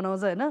ढिक्का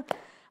बनाउँछ होइन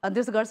अनि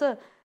त्यस्तो गर्छ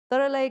तर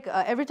like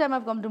every time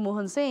I've come to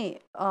Mohan चाहिँ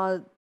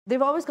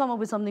they've always come up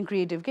with something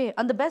creative के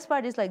and the best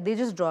part is like they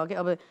just draw के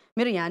अब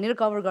मेरो यहाँनिर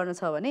कभर गर्न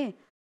छ भने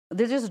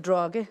they just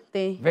draw के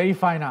त्यही very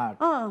fine art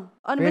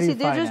अनि बेसी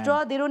they just draw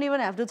they don't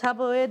even have to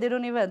tap away they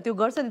don't even त्यो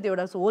गर्छ नि त्यो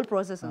एउटा whole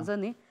process हुन्छ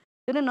नि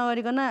त्यो नै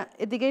नगरिकन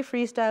यतिकै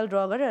फ्री स्टाइल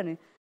ड्र गर्यो अनि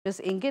just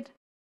ink it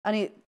अनि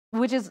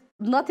which is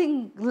nothing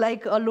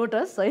like a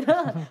lotus होइन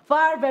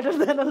far better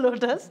than a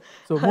lotus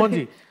so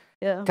Mohanji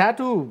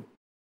tattoo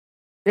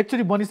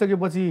actually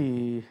बनिसकेपछि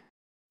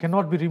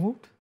cannot be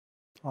removed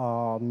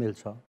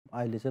मिल्छ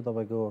अहिले चाहिँ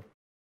तपाईको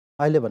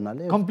अहिले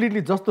भन्नाले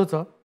कम्प्लिटली जस्तो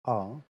छ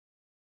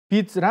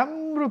पिच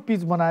राम्रो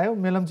पिच बनायो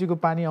मेलम्चीको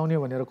पानी आउने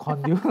भनेर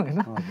खन्दियो हैन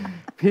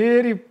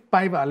फेरि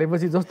पाइप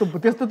हालेपछि जस्तो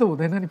त्यस्तो त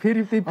हुँदैन नि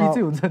फेरि त्यही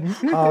पिचै हुन्छ नि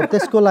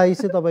त्यसको लागि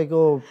चाहिँ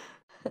तपाईको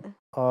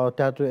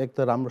ट्याटु एक त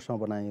राम्रोसँग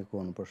बनाइएको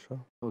हुनुपर्छ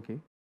ओके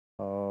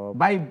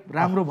बाइ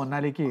राम्रो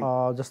भन्नाले के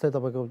जस्तै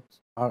तपाईको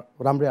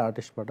राम्रै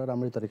आर्टिस्टबाट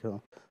राम्रै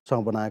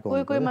तरिकासँग बनाएको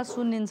कोहीमा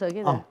सुनिन्छ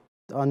के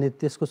अनि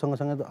त्यसको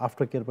सँगसँगै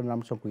आफ्टर केयर पनि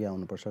राम्रोसँग पुगे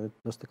हुनुपर्छ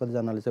जस्तै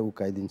कतिजनाले चाहिँ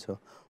उकाइदिन्छ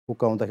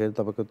उकाउँदाखेरि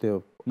तपाईँको त्यो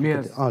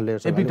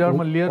लेयर्स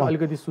एपिडर्मल लेयर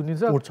अलिकति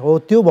सुनिन्छ उठ्छ हो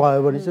त्यो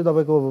भयो भने चाहिँ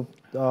तपाईँको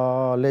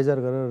लेजर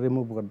गरेर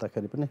रिमुभ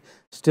गर्दाखेरि पनि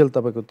स्टिल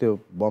तपाईँको त्यो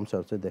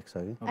बम्सहरू चाहिँ देख्छ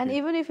कि and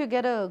even if you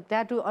get a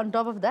tattoo on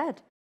top of that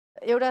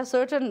एउटा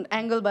certain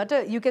एङ्गलबाट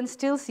you can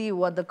still see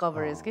what the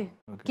cover is कि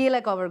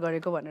केलाई कभर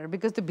गरेको भनेर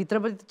बिकज त्यो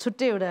भित्रपट्टि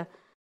छुट्टै एउटा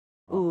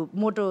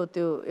मोटो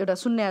त्यो एउटा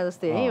शून्य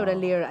जस्तै है एउटा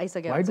लेयर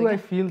आइसक्यो Why do I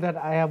feel that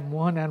I have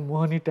Mohan and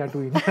Mohani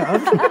tattoo in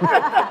house?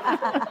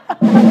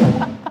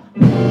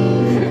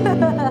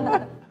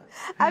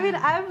 I mean,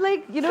 I'm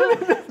like, you know,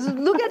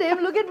 look at him,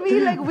 look at me,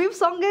 like we've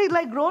सँगै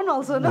like grown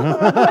also, no?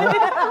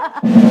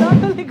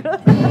 Not only grown.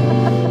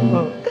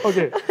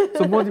 Okay,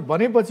 so Mohan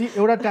भनेपछि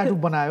एउटा tattoo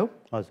बनायो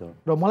हजुर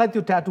र मलाई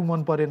त्यो tattoo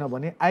मन परेन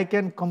भने I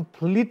can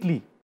completely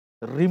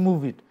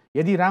remove it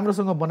यदि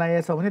राम्रोसँग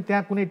बनाइएछ भने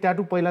त्यहाँ कुनै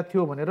ट्याटु पहिला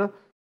थियो भनेर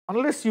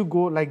unless you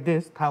go like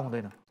this थाहा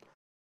हुँदैन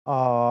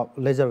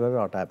लेजर गरेर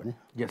हटाए पनि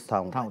यस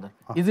थाहा हुँदैन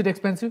इज इट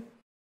एक्सपेन्सिभ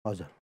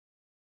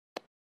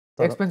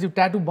हजुर एक्सपेन्सिभ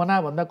ट्याटु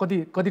बनायो भन्दा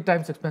कति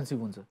टाइम्स एक्सपेन्सिभ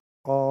हुन्छ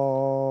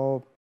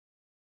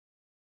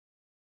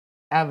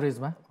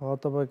एभरेजमा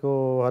तपाईँको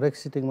हरेक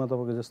सिटिङमा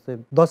तपाईँको जस्तै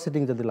 10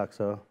 सिटिङ जति लाग्छ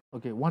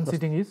ओके वान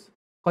सिटिङ इज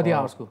कति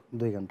आवर्सको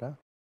 2 घन्टा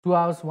 2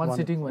 आवर्स वान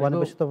सिटिङ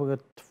भनेपछि तपाईँको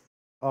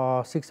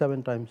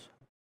 6-7 टाइम्स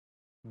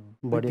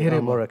बढी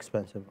मोर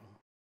एक्सपेन्सिभ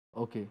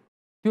ओके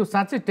त्यो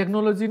साँच्चै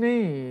टेक्नोलोजी नै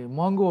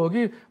महँगो हो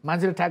कि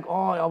मान्छेले ठ्याक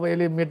अब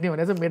यसले मेट्ने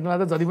भनेछ मेट्नलाई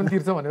त जति पनि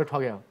तिर्छ भनेर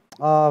ठग्यो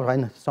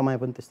होइन समय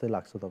पनि त्यस्तै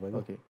लाग्छ तपाईँको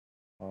ओके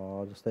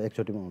जस्तै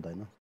एकचोटिमा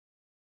हुँदैन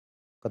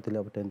कतिले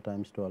अब 10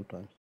 times 12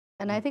 times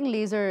And I think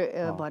laser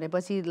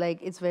भनेपछि like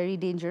it's very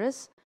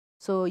dangerous.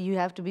 So you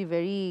have to be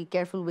very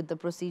careful with the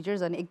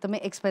procedures and एकदमै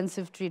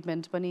expensive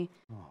treatment पनि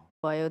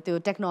भयो त्यो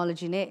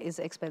technology नै is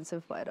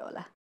expensive भएर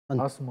होला.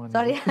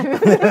 Sorry.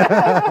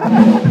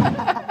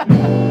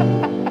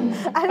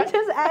 I'm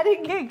just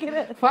adding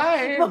it.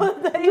 Fine.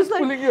 Just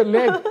pulling your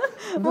leg.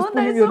 Mohan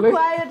is so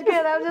quiet,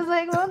 kid. I'm just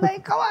like, Mohan,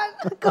 come on,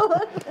 come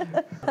on.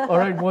 All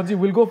right, Mohanji,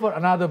 we'll go for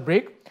another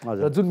break.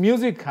 जुन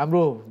music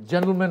हाम्रो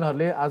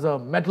जेन्टलमेनहरूले आज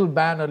metal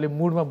ब्यान्डहरूले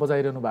मुडमा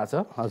बजाइरहनु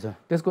भएको छ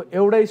त्यसको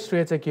एउटै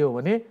श्रेय चाहिँ के हो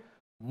भने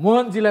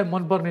मोहनजीलाई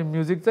मनपर्ने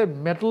म्युजिक चाहिँ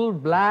मेटल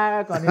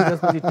ब्ल्याक अनि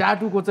त्यसपछि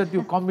ट्याटुको चाहिँ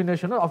त्यो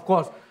कम्बिनेसन हो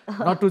अफकोर्स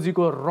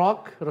नट्टुजीको रक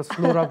र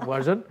स्लो रक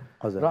भर्जन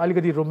र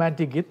अलिकति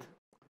रोमान्टिक गीत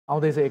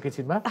आउँदैछ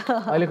एकैछिनमा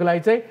अहिलेको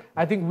लागि चाहिँ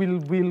I think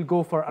will go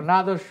for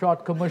another short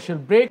commercial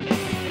brake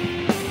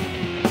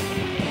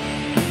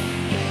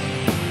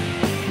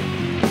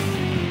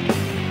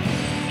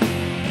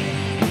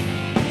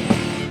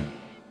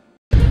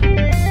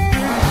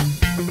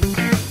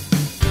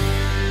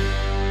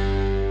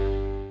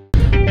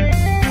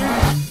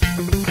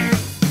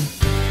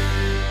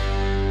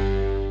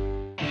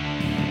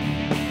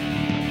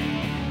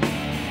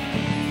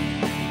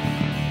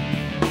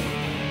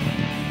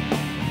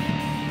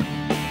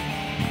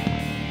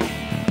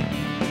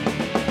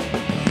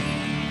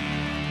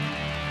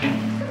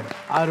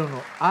I don't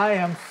know. I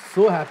am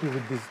so happy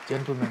with this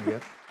gentleman here.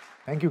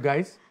 Thank you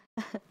guys.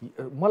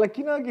 मलाई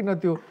किन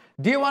त्यो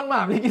डे 1 मा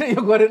हामीले किन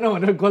यो गरेन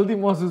भनेर गल्ती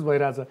महसुस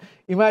भइरहेछ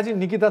इमेजिन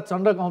निकिता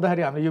चण्डक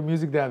आउँदाखेरि हामीले यो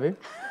म्युजिक दिए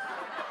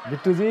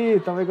बिट्टुजी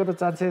तपाईको त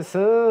चान्सेस छ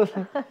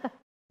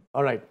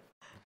all right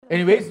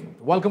anyways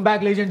welcome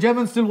back ladies and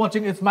gentlemen still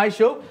watching it's my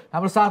show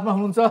हाम्रो साथमा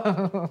हुनुहुन्छ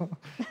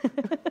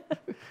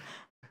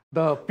द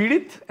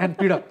पीडित एन्ड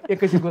पीडक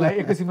एकैछिनको लागि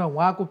एकैछिनमा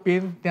उहाँको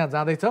पेन त्यहाँ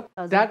जाँदैछ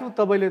ट्याटु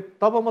तपाईँले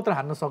तब मात्र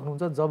हान्न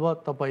सक्नुहुन्छ जब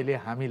तपाईँले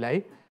हामीलाई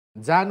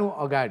जानु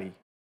अगाडि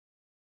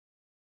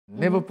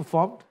never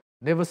परफर्मड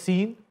never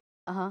seen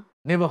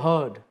never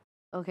heard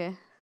okay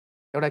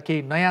एउटा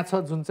केही नयाँ छ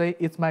जुन चाहिँ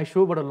इट्स माई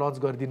सोबाट लन्च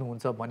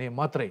गरिदिनुहुन्छ भने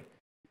मात्रै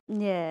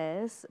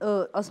यस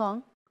अ सङ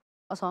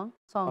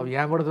अब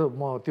यहाँबाट त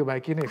म त्यो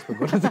बाहेक किन एक्सपेक्ट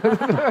गर्न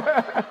चाहन्छु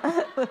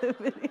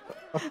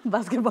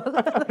बास्केटबल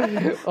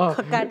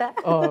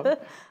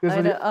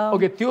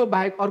ओके त्यो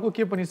बाहेक अर्को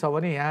के पनि छ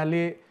भने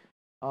यहाँले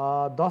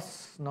 10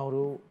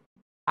 9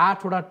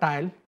 8वटा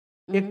टाइल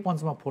एक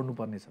पञ्चमा फोड्नु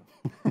पर्ने छ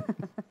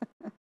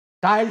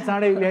टाइल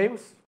चाँडै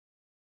ल्यायोस्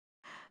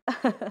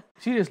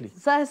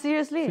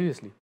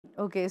सिरियसली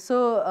ओके सो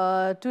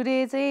टुडे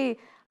चाहिँ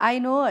आई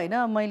नो होइन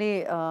मैले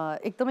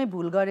एकदमै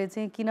भुल गरेँ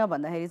चाहिँ किन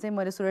भन्दाखेरि चाहिँ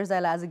मैले सुरज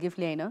दाइलाई आज गिफ्ट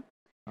ल्याइन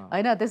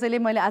होइन त्यसैले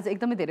मैले आज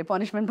एकदमै धेरै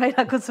पनिसमेन्ट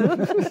पाइरहेको छु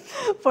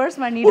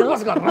फर्स्टमा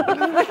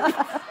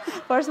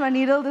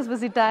निडल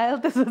त्यसपछि टायल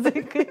त्यसपछि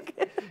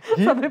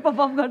सबै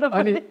परफर्म गर्न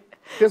अनि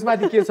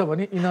त्यसमाथि के छ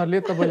भने यिनीहरूले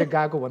तपाईँले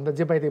गाएको भन्दा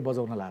जे पाइ त्यही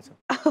बजाउन लाग्छ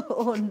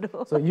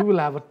so you will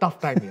have a tough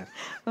time here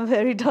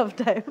very tough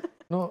time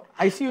no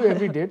I C you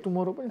every day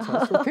tomorrow पनि छ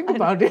सो थिङ्क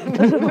अबाउट इट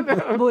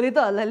भोलि त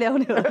हल्ला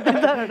ल्याउने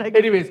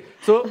anyways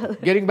so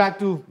getting back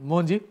to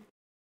Mohanji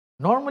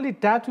normally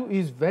tattoo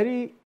is very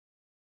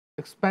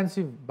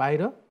expensive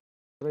बाहिर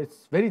र it's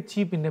very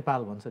cheap in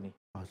Nepal भन्छ नि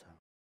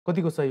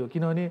कतिको सही हो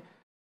किनभने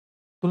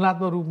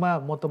तुलनात्मक रूपमा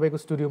म तपाईँको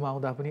स्टुडियोमा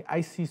आउँदा पनि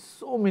I C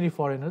so many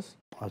foreigners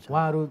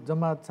उहाँहरू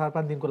जम्मा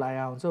 4-5 दिनको लागि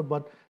आउँछ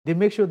but they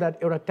make sure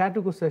that एउटा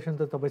ट्याटुको सेसन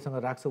त तपाईँसँग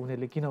राख्छ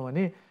उनीहरूले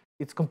किनभने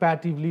it's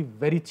कम्प्यारेटिभली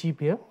very cheap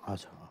here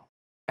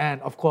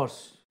and of course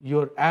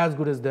you're as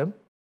good as them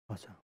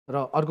अच्छा र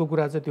अर्को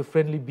कुरा चाहिँ त्यो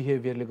फ्रेन्डली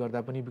बिहेभियरले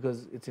गर्दा पनि बिकज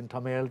इट्स इन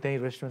थमेल त्यहीँ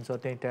रेस्टुरेन्ट छ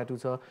त्यहीँ ट्याटु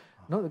छ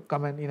no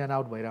comment in and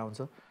out भइरहेको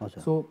हुन्छ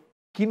सो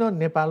किन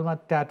नेपालमा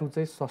ट्याटु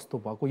चाहिँ सस्तो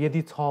भएको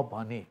यदि छ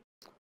भने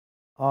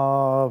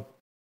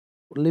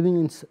लिभिङ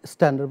इन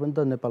स्ट्यान्डर्ड पनि त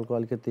नेपालको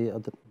अलिकति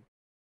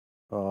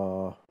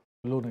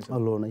लो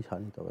नै छ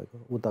नि तपाईँको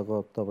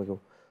उताको तपाईँको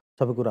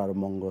सबै कुराहरू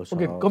महँगो छ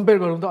ओके कम्पेयर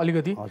गरौँ त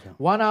अलिकति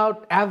 1 आवर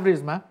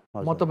एभरेजमा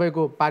म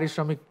तपाईँको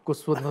पारिश्रमिकको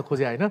सोध्न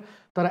खोजेँ होइन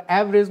तर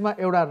एभरेजमा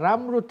एउटा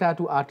राम्रो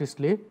ट्याटु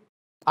आर्टिस्टले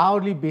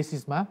आवरली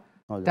बेसिसमा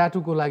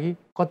ट्याटुको लागि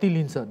कति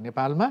लिन्छ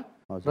नेपालमा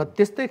र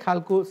त्यस्तै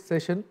खालको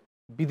सेसन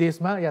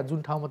विदेशमा या जुन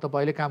ठाउँमा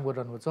तपाईले काम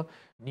गरिरहनु छ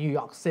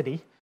न्युयोर्क सिटी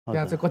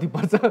त्यहाँ चाहिँ कति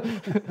पर्छ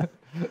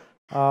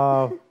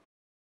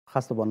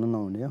खास त भन्न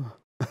नहुने हो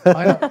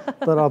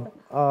तर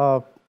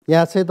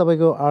यहाँ चाहिँ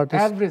तपाईँको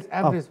एभरेज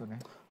भने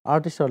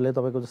आर्टिस्टहरूले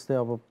तपाईँको जस्तै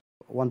अब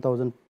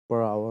 1000 पर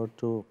आवर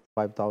टु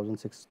 5000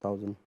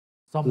 6000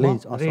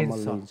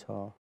 रेन्ज छ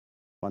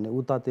भने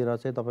उतातिर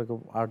चाहिँ तपाईँको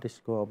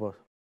आर्टिस्टको अब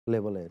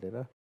लेभल हेरेर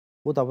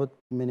उता अब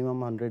मिनिमम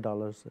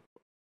 $100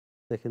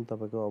 देखि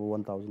तपाईँको अब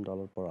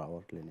 $1000 पर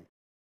आवर लिने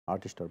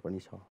आर्टिस्टहरू पनि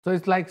छ so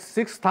it's like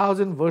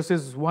 6000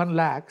 versus 1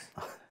 lakh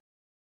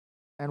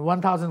and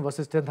 1000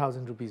 versus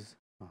 10,000 rupees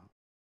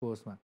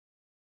कोर्समा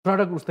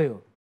product उस्तै हो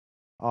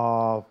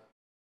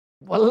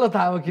बल्ल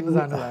थाहा हो किन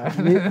जानु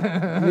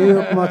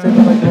न्युयोर्कमा चाहिँ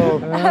तपाईँको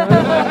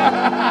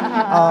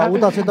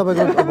उता चाहिँ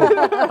तपाईँको अब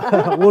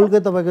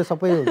वर्ल्डकै तपाईँको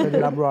सबै हुन्छ नि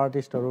राम्रो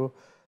आर्टिस्टहरू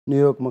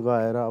न्युयोर्कमा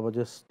गएर अब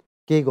जस्ट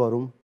के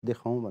गरौँ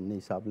देखाउँ भन्ने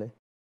हिसाबले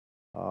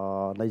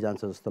नै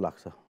जान्छ जस्तो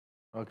लाग्छ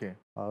ओके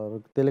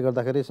त्यसले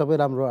गर्दाखेरि सबै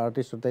राम्रो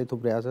आर्टिस्टहरू त्यही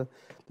थुप्रिएको छ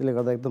त्यसले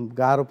गर्दा एकदम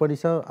गाह्रो पनि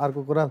छ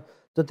अर्को कुरा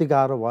जति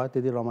गाह्रो भयो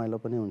त्यति रमाइलो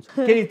पनि हुन्छ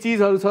केही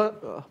चिजहरू छ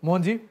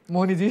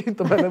मोहनीजी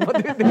तपाईँलाई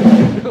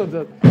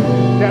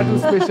ट्याटु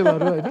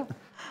स्पेसलहरू होइन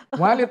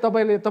उहाँले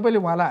तपाईँले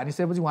उहाँलाई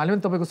हानिसकेपछि उहाँले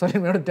पनि तपाईँको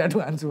शरीरमा एउटा ट्याटु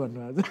हान्छु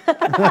भन्नुभएको छ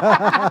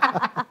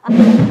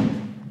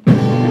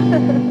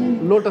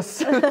lotus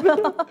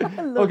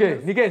okay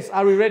Nikesh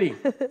are we ready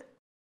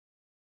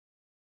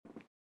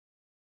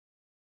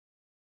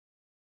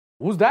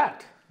Who's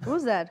that?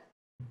 Who's that?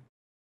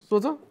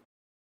 Socha?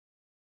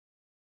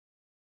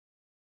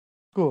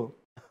 Cool.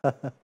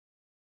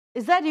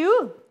 Is that you?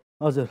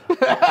 Hazır.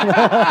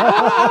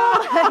 Oh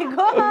my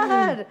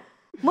god!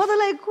 म त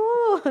लाइक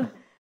cool.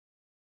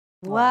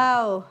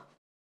 Wow.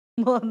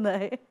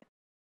 मलाई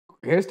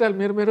हेयरस्टाइल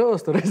मेरो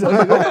जस्तो रहेछ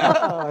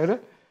हैन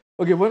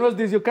ओके when was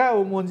this यो कहाँ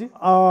हो मोहनजी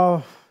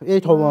यही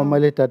ठाउँमा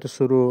मैले ट्याटु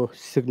सुरु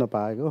सिक्न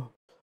पाएको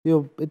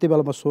यो यति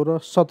बेला म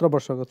 16-17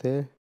 वर्षको थिएँ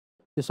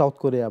यो साउथ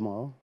कोरियामा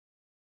हो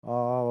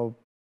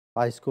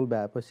हाई स्कुल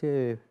भएपछि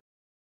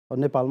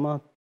नेपालमा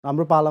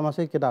हाम्रो पालामा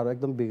चाहिँ केटाहरू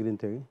एकदम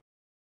बिग्रिन्थ्यो कि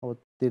अब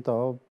त्यो त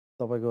हो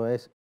तपाईँको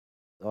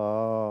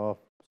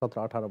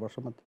 17-18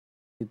 वर्षमा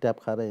ट्याप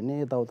खाएर हिँड्ने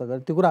यताउता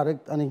गर्ने त्यो कुराहरू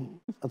अनि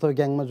अथवा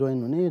ग्याङमा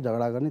जोइन हुने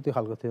झगडा गर्ने त्यो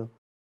खालको थियो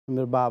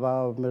मेरो बाबा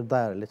मेरो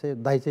दाइहरूले चाहिँ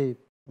दाइ चाहिँ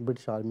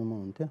ब्रिटिस आर्मीमा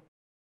हुन्थ्यो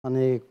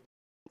अनि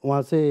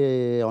उहाँ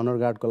चाहिँ अनर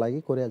गार्डको लागि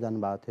कोरिया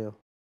जानुभएको थियो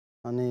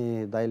अनि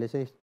दाइले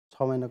चाहिँ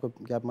 6 महिनाको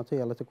ग्यापमा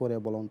चाहिँ यसलाई चाहिँ कोरिया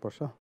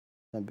बोलाउनुपर्छ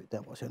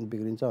त्यहाँ बस्यो भने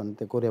बिग्रिन्छ अनि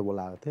त्यो कोरिया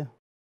बोलाएको थियो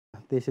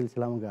त्यही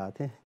सिलसिलामा गएको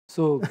थिएँ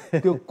सो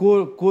त्यो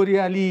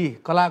कोरियाली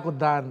कलाको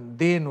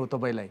देन हो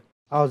तपाईँलाई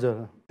हजुर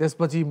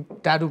त्यसपछि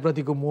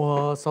ट्याटुप्रतिको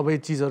मोह सबै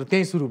चिजहरू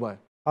त्यही सुरु भयो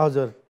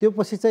हजुर त्यो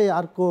पछि चाहिँ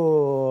अर्को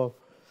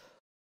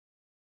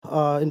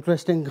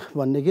इन्ट्रेस्टिङ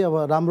भन्ने कि अब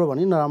राम्रो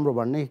भन्ने नराम्रो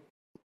भन्ने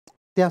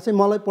त्यहाँ चाहिँ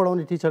मलाई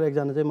पढाउने टिचर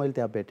एकजना चाहिँ मैले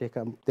त्यहाँ भेटेँ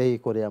त्यही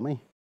कोरियामै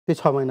त्यो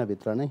 6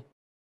 महिनाभित्र नै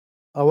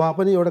उहाँ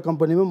पनि एउटा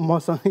कम्पनीमा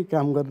मसँगै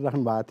काम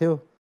गरिराख्नु भएको थियो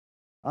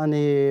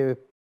अनि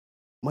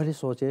मैले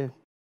सोचेँ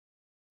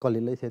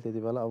कलिलै थिएँ त्यति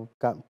बेला अब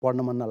पढ्न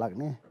मन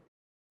नलाग्ने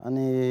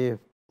अनि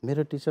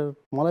मेरो टिचर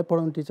मलाई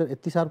पढाउने टिचर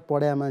यति साह्रो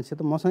पढाए मान्छे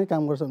त मसँगै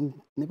काम गर्छ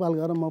नेपाल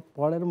गएर म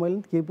पढेर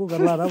मैले के पो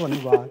गर्ला र भन्ने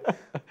भयो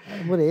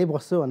म यही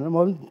बस्छु भनेर म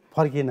पनि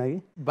फर्किनँ कि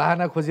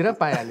बाहना खोजेर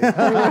पाइहालेँ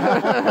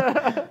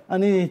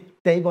अनि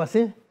त्यही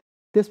बसेँ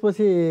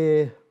त्यसपछि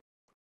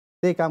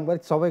त्यही काम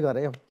गरेँ सबै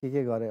गरेँ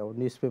के गरेँ अब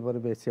न्युज पेपर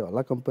बेच्यो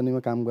होला कम्पनीमा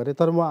काम गरेँ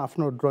तर म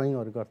आफ्नो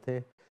ड्रइङहरू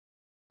गर्थेँ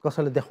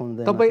कसैले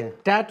देखाउँदैन तपाईँ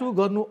ट्याटु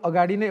गर्नु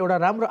अगाडि नै एउटा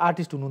राम्रो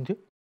आर्टिस्ट हुनुहुन्थ्यो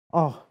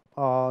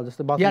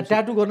जस्तै या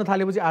ट्याटु गर्न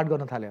थालेपछि आर्ट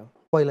गर्न थाल्यो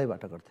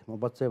पहिल्यैबाट गर्थेँ म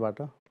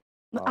बच्चैबाट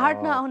आर्ट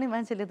नआउने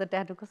मान्छेले त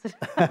ट्याटु कसरी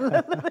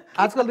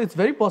आजकल त इट्स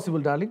भेरी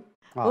पोसिबल डार्लिङ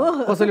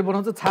कसैले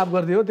बनाउँछ छाप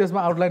गरिदियो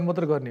त्यसमा आउटलाइन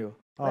मात्र गर्ने हो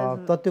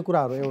त त्यो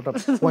कुराहरू एउटा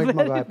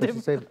पोइन्टमा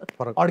गएपछि चाहिँ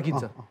फरक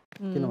अड्किन्छ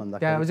किन भन्दा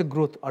त्यहाँपछि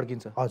ग्रोथ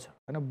अड्किन्छ हजुर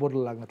हैन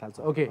बोर्डर लाग्न थाल्छ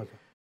ओके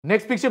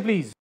नेक्स्ट पिक्चर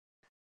प्लिज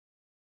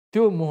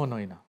त्यो मोहन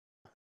होइन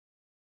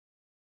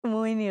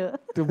मोहिनी हो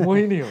त्यो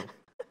मोहिनी हो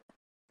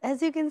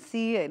As you can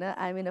see,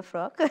 I'm in a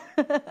frock.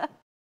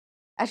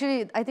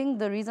 Actually, I think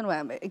the reason why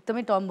I'm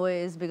ekdamai tomboy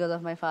is because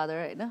of my father.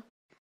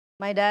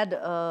 My dad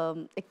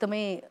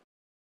ekdamai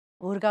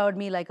hurkaod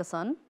me like a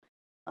son.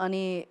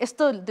 Ani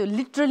esto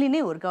literally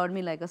नै hurkaod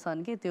me like a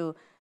son के त्यो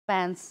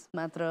pants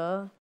मात्र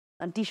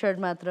अनि T-shirt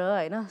मात्र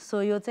हैन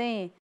so यो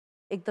चाहिँ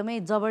एकदमै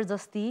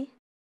जबरजस्ती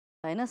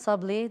हैन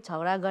सबले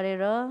झगडा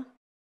गरेर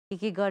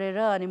के गरेर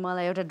अनि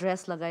मलाई एउटा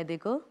ड्रेस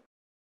लगाइदिएको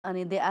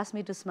अनि they asked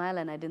me to smile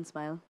and I didn't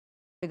smile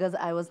because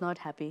I was not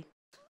happy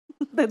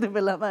त्यति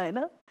बेलामा होइन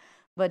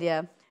बट या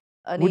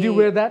अनि Would you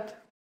wear that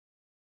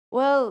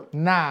well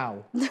now?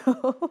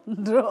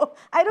 no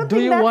I don't Do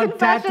think you that's want in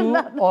fashion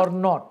tattoo or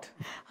not?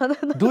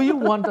 Do you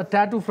want a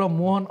tattoo from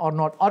Mohan or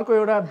not? अर्को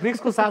एउटा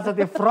ब्रिक्सको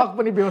साथसाथै frock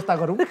पनि व्यवस्था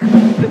गरौँ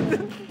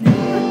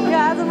यो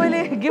आज मैले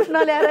गिफ्ट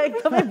नल्याएर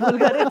एकदमै भुल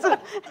गरेछु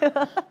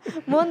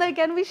मोहन दाइ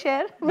can we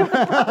share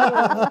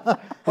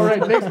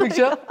Alright, next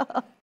picture.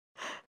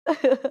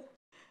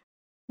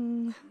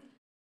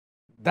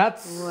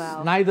 That's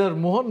Wow. neither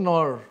Mohan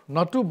nor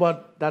Nattu, but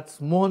that's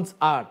Mohan's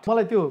art.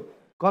 मलाई त्यो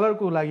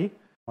कलरको लागि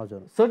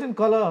हजुर सर्टेन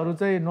कलरहरू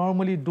चाहिँ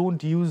नर्मली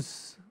डोन्ट युज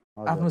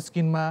आफ्नो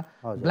स्किनमा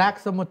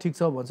ब्ल्याकसम्म ठिक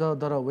छ भन्छ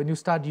तर when you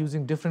start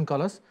using different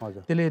colours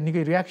हजुर त्यसले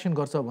निकै रियाक्सन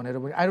गर्छ भनेर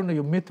पनि आई डोन्ट नो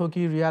यो मिथ हो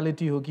कि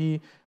रियालिटी हो कि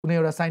कुनै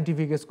एउटा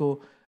साइन्टिफिक यसको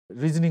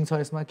रिजनिङ छ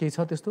यसमा केही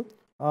छ त्यस्तो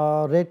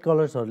रेड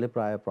कलर्सहरूले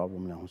प्राय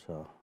प्रब्लम ल्याउँछ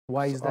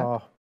वाइ इज द्याट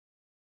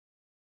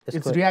इट्स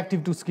यसको रियाक्टिभ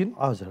टु स्किन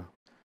हजुर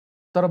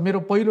तर मेरो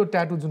पहिलो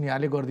ट्याटू जुन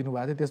यहाँले गरिदिनु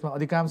भएको थियो त्यसमा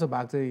अधिकांश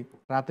भाग चाहिँ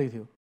रातै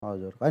थियो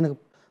हजुर होइन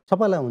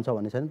सबैलाई हुन्छ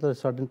भन्ने छैन तर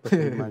सर्टेन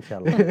पर्सेन्ट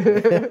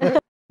मान्छेहरूलाई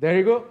There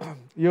you go.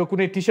 यो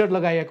कुनै टी सर्ट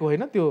लगाइएको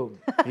होइन त्यो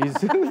इज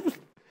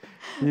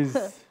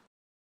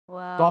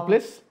wow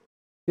टपलेस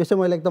यो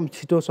चाहिँ मैले एकदम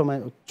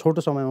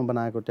छोटो समयमा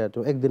बनाएको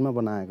ट्याटू एक दिनमा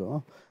बनाएको हो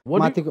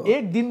माथिको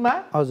एक दिनमा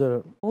हजुर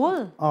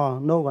whole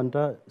 9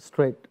 घन्टा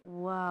स्ट्रेट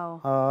wow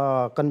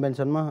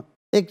कन्भेन्सनमा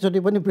एकचोटि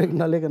पनि ब्रेक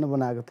नलिकन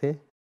बनाएको थिएँ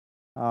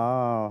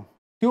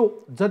त्यो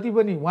जति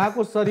पनि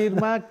उहाँको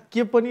शरीरमा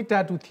के पनि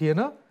ट्याटू थिएन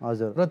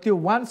हजुर र त्यो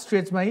वान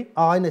स्ट्रेचमै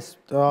होइन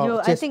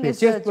I think it's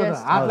chest the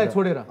chest. हातलाई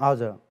छोडेर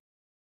हजुर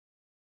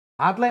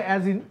हातलाई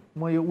एज इन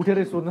म यो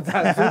उठेरै सोध्न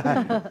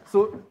चाहन्छु so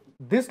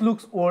this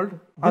looks old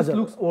this हजुर।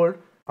 लुक्स ओल्ड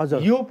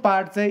हजुर यो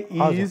पार्ट चाहिँ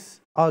इज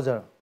हजुर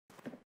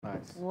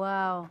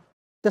wow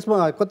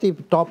त्यसमा कति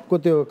टपको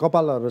त्यो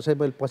कपालहरू चाहिँ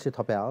मैले पछि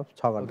थपे हो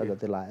 6 घन्टा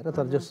जति लाएर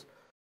तर जस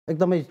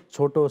एकदमै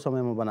छोटो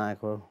समयमा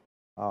बनाएको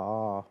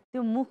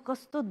त्यो मुख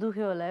कस्तो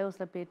दुख्यो होला है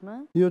उसलाई पेटमा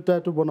यो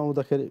ट्याटू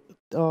बनाउँदाखेरि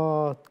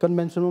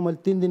कन्भेन्सनमा मैले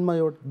 3 दिनमा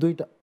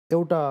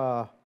एउटा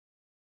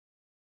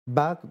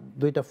ब्याक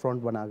दुईटा फ्रन्ट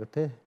बनाएको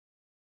थिएँ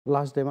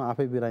लास्ट डेमा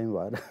आफै बिरामी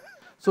भएर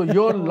so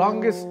your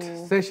longest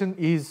session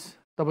is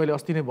तपाईँले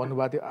अस्ति नै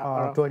भन्नुभएको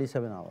थियो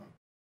 27 our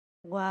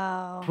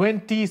wow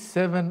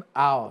 27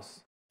 hours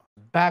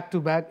back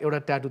to back एउटा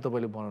ट्याटू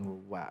तपाईँले बनाउनु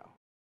वा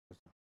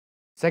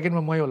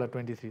सेकेन्डमा मै होला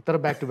 23 तर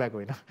ब्याक टु ब्याक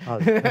होइन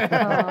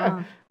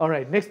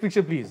all right next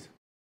picture please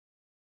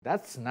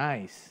that's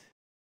nice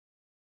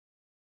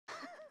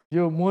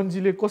यो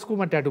मोहनजीले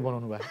कसकोमा ट्याटू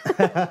बनाउनु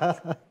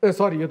भयो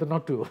सरी यो त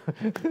नट्टु हो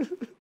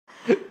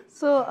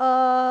so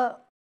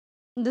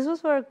this was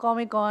for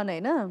Comic Con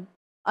होइन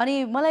अनि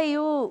मलाई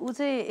यो ऊ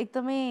चाहिँ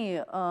एकदमै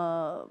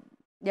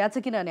याद छ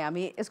किनभने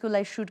हामी यसको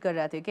लागि सुट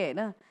गरिरहेको थियो कि होइन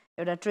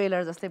एउटा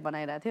ट्रेलर जस्तै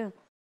बनाइरहेको थियो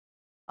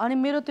अनि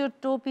मेरो त्यो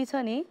टोपी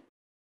छ नि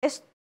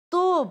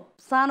यस्तो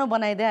सानो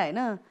बनाइदिए होइन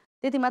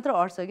त्यति मात्र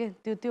अट्छ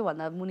कि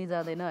त्योभन्दा मुनि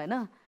जाँदैन होइन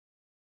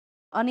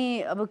अनि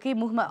अब केही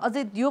मुखमा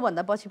अझै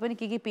योभन्दा पछि पनि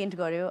के पेन्ट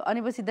गर्यो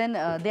अनि पछि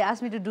then they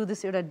ask me to do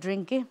this एउटा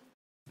ड्रिङ्क के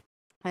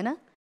होइन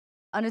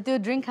अनि त्यो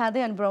ड्रिङ्क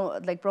खाँदै अनि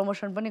लाइक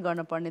प्रमोसन पनि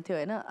गर्न पर्ने थियो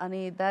होइन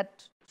अनि that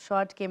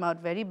short came out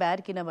very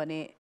bad किनभने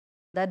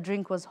द्याट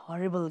ड्रिङ्क वाज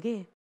हरेबल के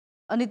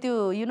अनि त्यो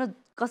यु नो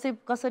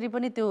कसरी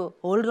पनि त्यो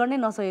होल्ड गर्नै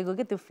नसकेको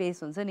के त्यो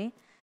फेस हुन्छ नि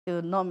त्यो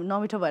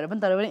नमिठो भएर पनि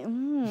तर पनि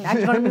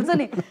एक्ट गर्नु मिल्छ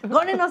नि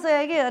गर्नै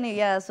नसकेको कि अनि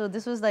या so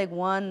this was like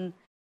one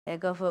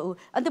Keck of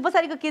अनि त्यो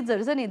पछाडिको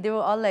किड्सहरू छ नि दे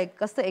वर अल लाइक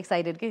कस्तो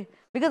एक्साइटेड कि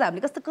बिकज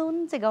हामीले कस्तो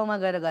कुन चाहिँ गाउँमा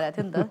गएर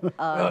गराएको थियो नि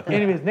त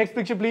anyways next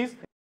picture please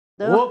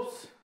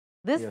oops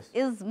This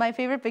is my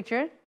favorite picture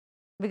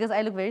because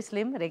I look very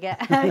slim.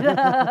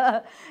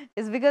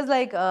 It's because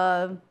like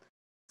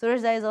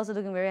Suraj Dai is also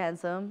looking very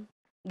handsome.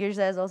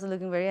 Girish Dai is also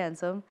looking very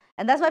handsome.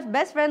 And that's my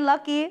best friend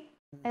Lucky.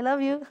 I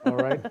love you. All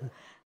right.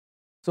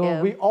 So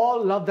Yeah. we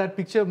all love that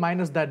picture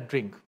minus that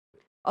drink.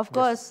 Of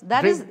course.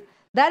 That is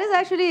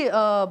actually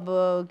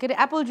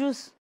apple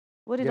juice.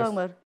 What are you talking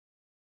about?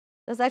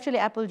 That's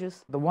actually apple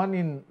juice. The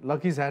one in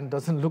Lucky's hand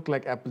doesn't look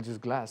like apple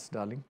juice glass,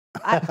 darling.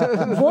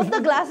 Both the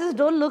glasses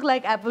don't look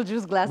like apple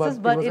juice glasses,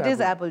 but it is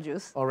apple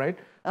juice. All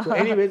right. So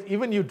anyways,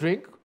 even you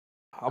drink,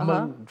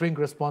 drink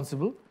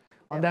responsible.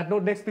 On that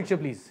note, next picture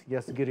please.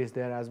 Yes, Giri is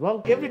there as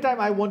well. Every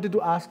time I wanted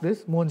to ask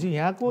this, Mohanji,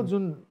 यहाँको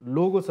जुन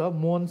logo छ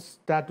Mohan's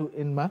tattoo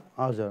in मा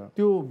हजुर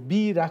त्यो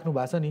B राख्नु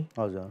भएको छ नि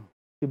हजुर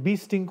त्यो B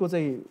sting को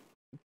चाहिँ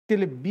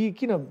त्यसले B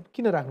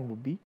किन राख्नु भयो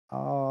B?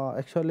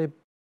 एक्चुअली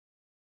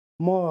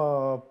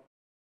म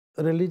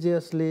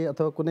रिलिजियसली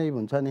अथवा कुनै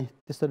हुन्छ नि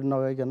त्यसरी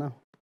नगइकन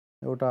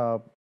एउटा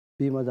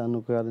बीमा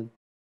जानुको कारण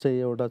चाहिँ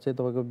एउटा चाहिँ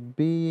तपाईँको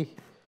बी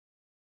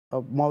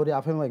मौरी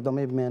आफैमा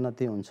एकदमै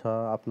मेहनती हुन्छ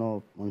आफ्नो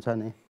हुन्छ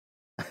नि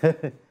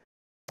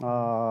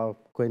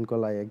क्विनको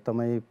लागि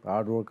एकदमै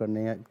हार्डवर्क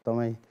गर्ने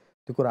एकदमै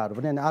त्यो कुराहरू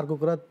पनि अनि अर्को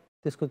कुरा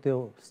त्यसको त्यो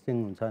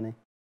स्टिङ हुन्छ नि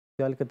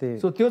त्यो अलिकति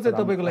सो त्यो चाहिँ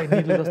तपाईँको लागि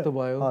निलो जस्तो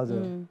भयो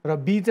हजुर र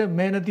बी चाहिँ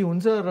मेहनती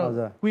हुन्छ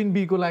र क्विन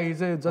बीको लागि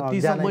चाहिँ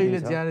जति समयले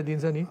ज्यान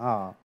दिन्छ नि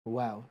अँ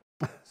wow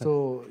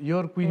So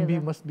your queen bee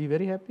must be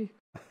very happy.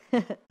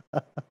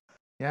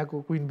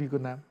 यहाँको queen bee को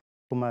नाम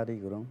कुमारी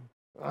Gurung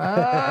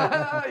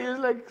He's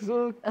like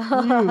so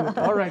cute.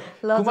 All right.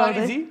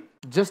 Kumari ji,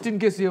 just in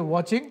case you're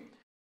watching,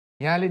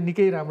 यहाँले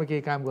निकै राम्रो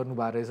केही काम गर्नु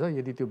भएको रहेछ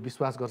यदि त्यो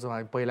विश्वास गर्छौँ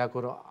हामी पहिलाको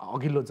र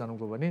अघिल्लो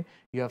जन्मको भने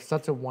you have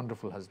such a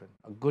wonderful husband,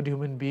 a good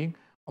human being,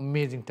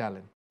 amazing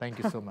talent. Thank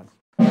you so much.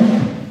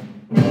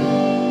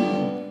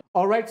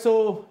 All right,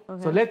 so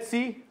let's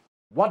see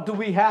what do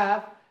we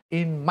have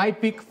in my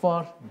pick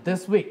for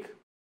this week.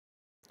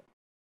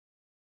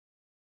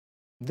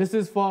 This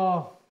is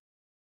for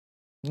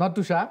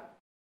Nattu Shah.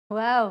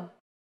 Wow.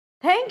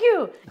 Thank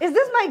you. Is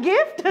this my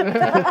gift?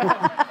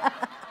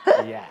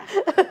 Yeah.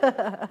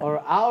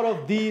 Or out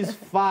of these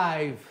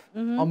 5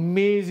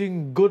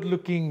 amazing,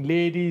 good-looking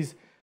ladies,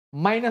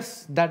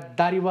 minus that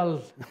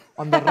Dariwal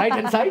on the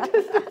right-hand side.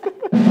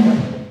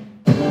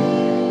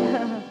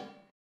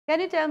 Can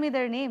you tell me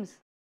their names?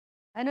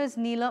 I know it's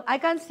Neelam. I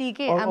can't see it.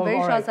 I'm very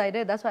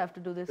short-sighted. That's why I have to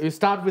do this. You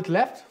start with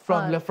left,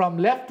 from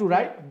left to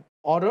right,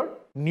 order.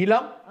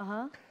 Neelam,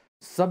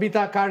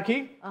 Sabita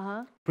Karki,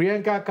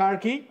 Priyanka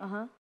Karki,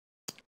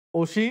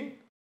 Oshin,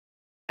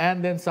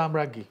 and then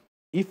Samragi.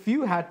 If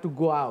you had to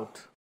go out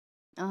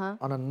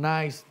on a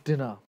nice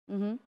dinner,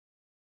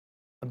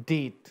 a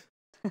date,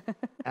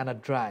 and a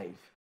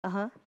drive,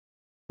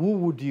 who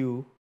would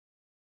you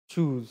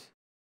choose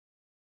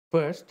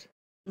first,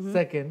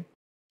 second,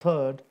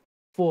 third,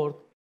 fourth,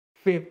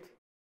 fifth,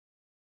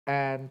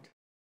 and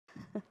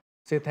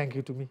say thank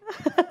you to me?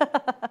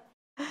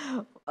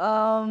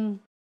 1,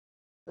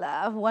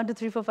 2,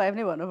 3, 4, 5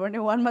 नै भन्नुपर्ने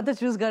one मात्र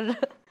choose गरेर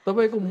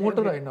तपाईको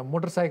motor हैन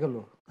motorcycle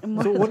हो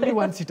so only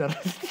one seater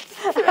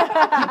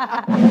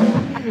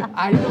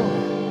I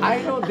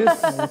know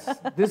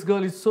this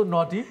girl is so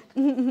naughty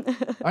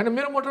हैन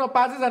मेरो मोटरमा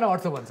 5 जना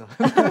अट्छ भन्छ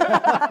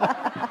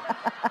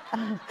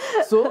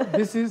so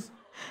this is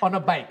on a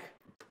bike.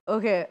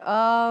 Okay,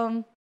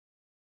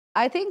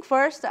 I think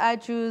first I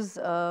choose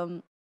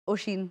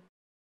Oshin.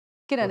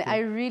 किनभने I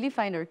really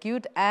find her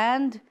cute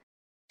and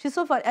she's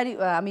so fun. अनि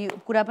हामी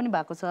कुरा पनि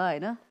भएको छ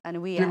हैन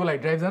and we people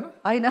like drive जानु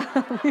हैन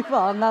we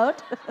hung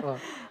out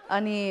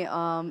अनि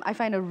I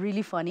find her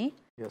really funny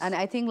and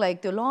I think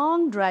like the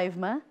long drive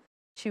ma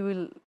she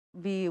will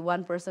be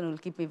one person who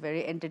will keep me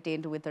very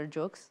entertained with her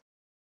jokes.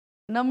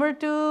 Number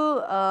 2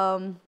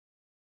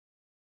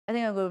 I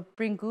think I'll go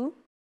Prinku.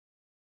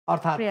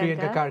 अर्थात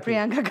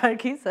Priyanka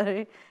Karki,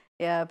 sorry.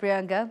 Yeah,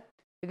 Priyanka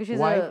because she's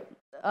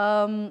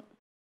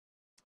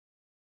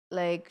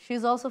like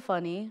she's also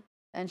funny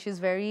and she's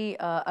very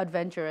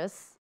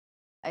adventurous.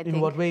 I think.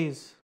 In what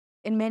ways?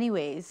 In many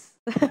ways.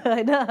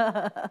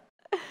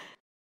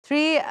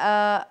 3,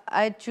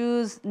 I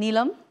choose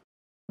Neelam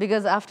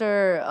because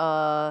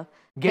after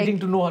getting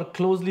to know her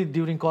closely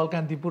during Call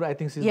Kantipur, I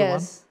think she's the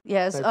one.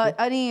 Yes.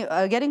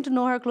 Getting to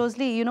know her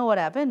closely, you know what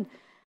happened?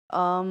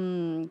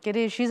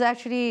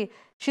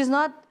 She's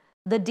not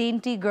the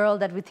dainty girl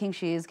that we think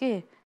she is.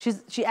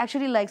 She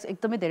actually likes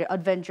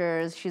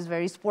adventures. She's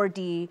very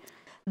sporty.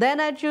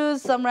 Then I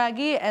choose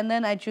Samragi and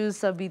then I choose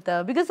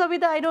Sabita because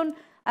Sabita I don't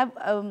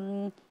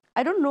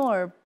know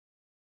her.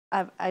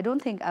 I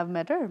don't think I've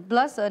met her.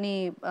 Plus,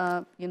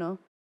 you know,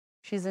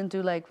 she's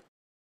into like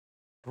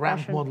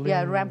ramp modeling.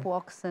 Yeah, ramp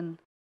walks and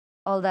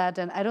all that,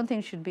 and I don't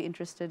think she'd be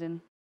interested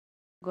in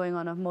going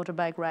on a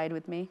motorbike ride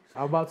with me.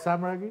 How about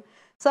Samragi?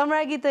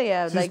 Samragi,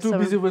 yeah, she's like too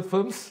busy with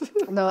films.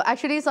 No,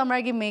 actually,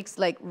 Samragi makes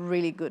like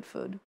really good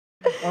food.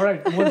 All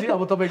right, Moji,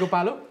 अब तपाईको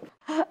पालो.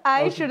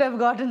 I should have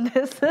gotten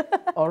this.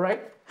 All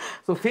right.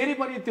 So फेरि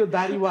पनि त्यो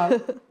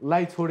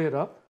दारीवाललाई छोडेर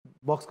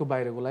बक्सको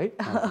बाहिरकोलाई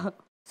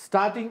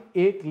starting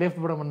 8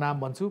 लेफ्टबाट म नाम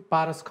भन्छु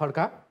Paras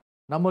Khadka.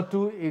 Number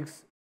 2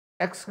 is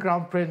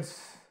ex-crown prince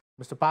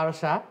Mr. Paras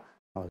Shah.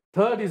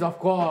 Third is of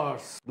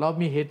course love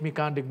me hate me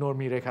can't ignore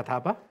me Rekha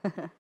Thapa.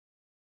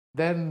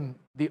 Then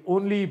the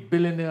only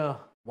billionaire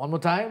one more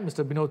time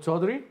Mr. Binod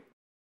Chaudhary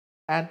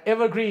and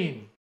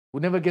evergreen who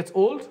never gets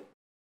old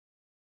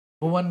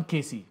Bhuvan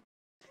Kesi.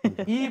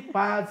 यी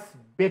 5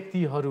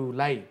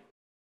 व्यक्तिहरूलाई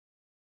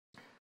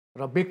र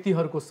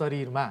व्यक्तिहरूको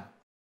शरीरमा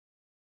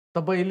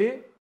तपाईले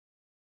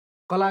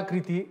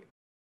कलाकृति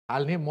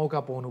हाल्ने मौका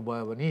पाउनु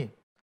भयो भने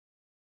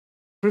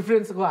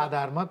प्रेफरेन्सको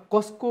आधारमा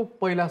कसको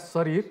पहिला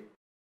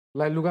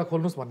शरीरलाई लुगा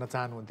खोल्नुस् भन्न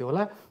चाहनुहुन्थ्यो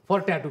होला for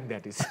ट्याटुङ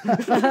that is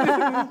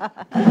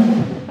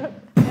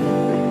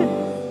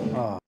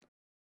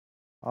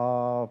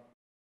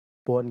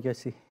Bhuwan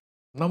KC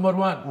number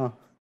 1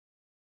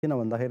 किन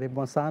भन्दाखेरि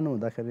म सानो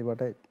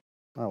हुँदाखेरिबाटै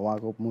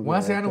उहाँको मुभी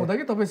उहाँ सानो हुँदा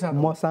कि तपाई सानो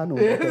म सानो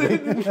हुँदाखेरि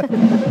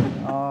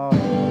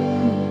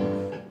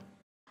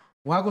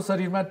उहाँको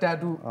शरीरमा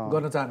ट्याटु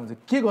गर्न चाहनुहुन्छ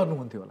के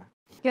गर्नुहुन्थ्यो होला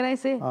Can I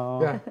say?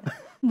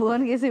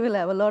 Bhuvan Kesi will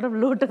have a lot of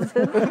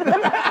lotuses.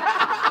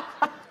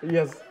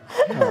 Yes.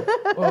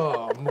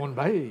 Mohan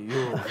भाइ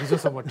यो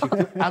हिजोसम्म ठिक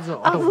थियो आज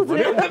हटाउनु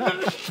पर्यो.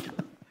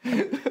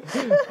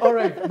 All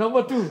right,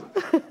 number 2.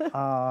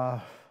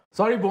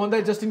 Sorry Bhuvan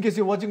भाइ just in case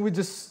you're watching we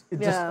just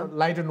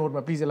lighter note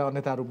मा प्लिज यसलाई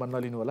अन्यथा रूपमा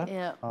नलिनु होला.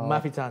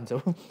 माफी चाहन्छु.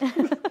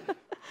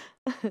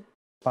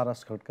 पारस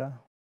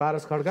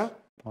खड्का.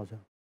 हजुर.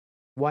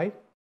 Why?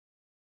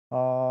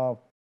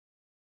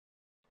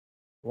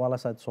 वाला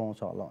सायद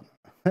सुहाउँछ होला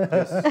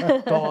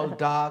Tall,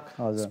 dark,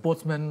 हजुर।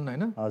 sportsman,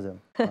 होइन?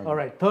 हजुर All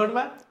right, third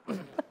मा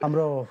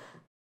हाम्रो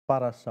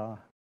Paras Shah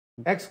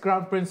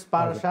ex-crown prince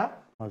Parasha.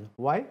 हजुर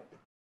Why?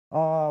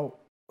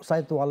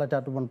 सायद उहाँलाई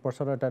ट्याटु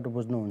मनपर्छ र ट्याटु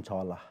बुझ्नुहुन्छ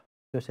होला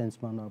त्यो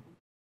सेन्समा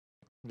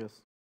Yes.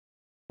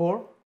 Four,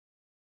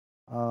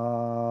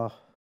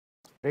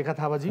 Rekha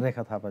Thapaji.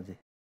 रेखा थापाजी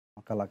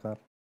कलाकार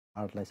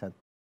आर्टलाई सायद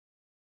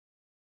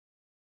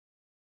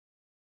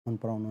मन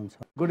पराउनुहुन्छ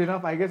Good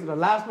enough, I guess. र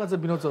लास्टमा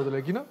चाहिँ विनोद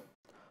चौधरीलाई किन?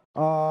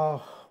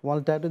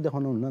 उहाँले ट्याटु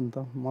देखाउनुहुन्न नि त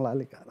मलाई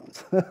अलिक गाह्रो हुन्छ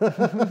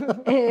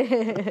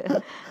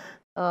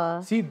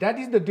See, that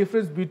is the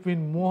difference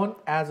between Mohan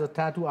as a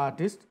tattoo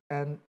artist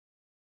and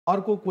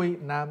अर्को कोही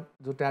नाम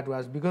जो tattoo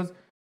artist, because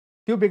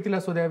त्यो व्यक्तिलाई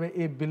सोधे अब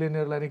ए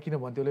बिलियनरलाई नै किन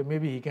भन्थ्यो भने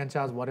maybe he can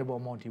charge whatever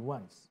amount he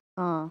wants,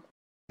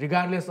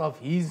 regardless of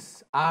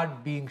his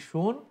art being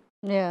shown,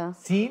 Yeah.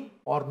 seen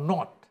or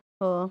not.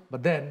 Oh,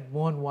 But then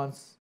Mohan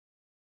wants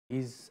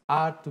his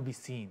art to be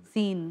seen.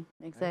 scene.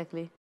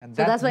 Exactly. And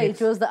So that's why he makes-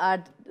 chose the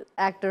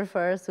actor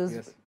first, who's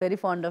Yes. very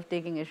fond of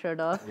taking his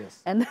shirt off.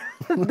 Yes. And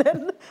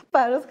then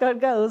Paras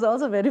Karka, who's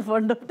also very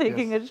fond of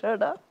taking his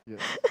shirt off.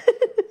 Yes.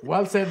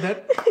 Well said that.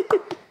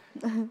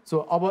 So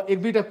अब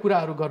एक दुईटा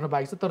कुराहरू गर्न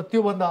बाँकी छ तर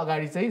त्योभन्दा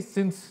अगाडि चाहिँ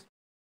सिन्स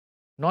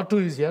नटु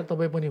इज हियर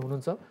तपाईँ पनि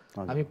हुनुहुन्छ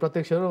हामी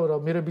प्रत्यक्ष हो र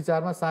मेरो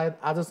विचारमा सायद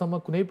आजसम्म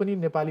कुनै पनि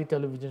नेपाली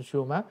टेलिभिजन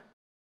सोमा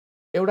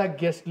एउटा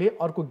गेस्टले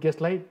अर्को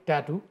गेस्टलाई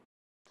ट्याटु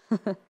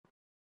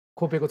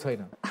खोपेको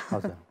छैन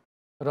हजुर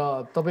र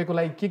तपाईँको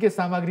लागि के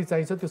सामग्री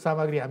चाहिन्छ त्यो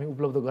सामग्री हामी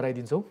उपलब्ध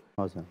गराइदिन्छौँ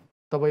हजुर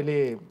तपाईँले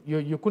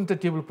यो कुन चाहिँ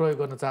टेबल प्रयोग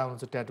गर्न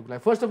चाहनुहुन्छ ट्याटुको लागि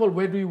first of all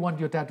where do you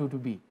want your tattoo to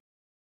be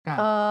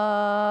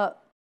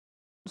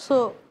So,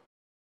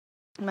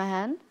 my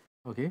hand.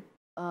 Okay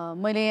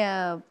मैले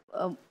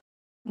यहाँ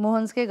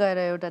मोहन्सकै गएर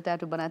एउटा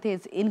ट्याटु बनाएको थिएँ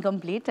इट्स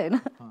इनकम्प्लिट होइन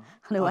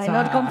अनि why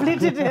not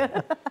complete it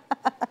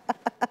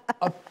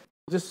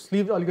just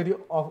sleeve अलिकति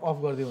अफ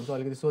गरिदियो हुन्छ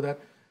अलिकति so that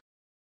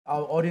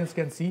our audience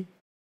can C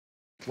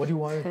what you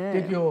want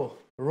take यो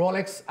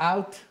रोलेक्स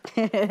आउट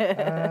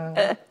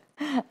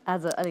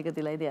आज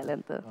अलिकति लगाइदिइहाल्यो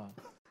नि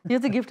त यो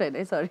चाहिँ गिफ्ट होइन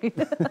है सरी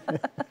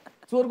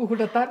चोरको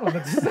खुट्टा तार भन्दा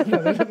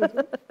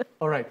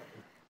all right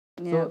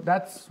so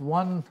that's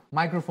one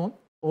microphone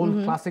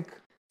old classic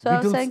So I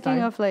was thinking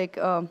of like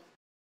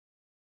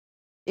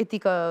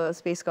यतिको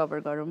स्पेस कभर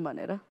गरौँ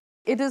भनेर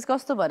इट इज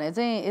कस्तो भने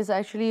चाहिँ it's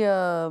actually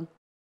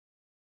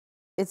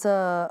it's a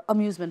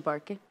अम्युजमेन्ट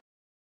park के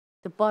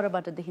त्यो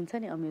परबाट देखिन्छ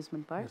नि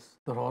अम्युजमेन्ट पार्क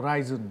द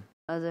होराइजन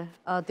हजुर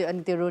त्यो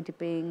अनि त्यो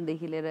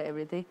रोटिपिङदेखि लिएर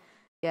everything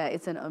yeah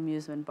it's an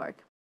अम्युजमेन्ट park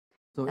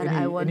So And I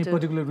any want to-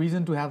 particular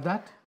reason to have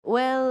that?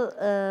 Well,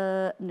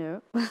 no.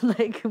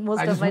 Like most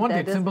I of just my want it,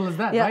 tattoos. simple as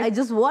that, Yeah, right? I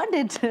just want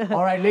it.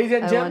 All right, ladies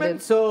and I want gentlemen,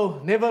 it. so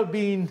never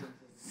been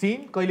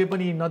seen, कहिले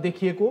पनि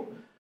नदेखिएको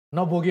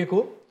नभोगेको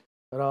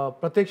र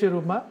प्रत्यक्ष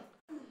रूपमा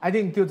I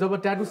think त्यो जब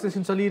tattoo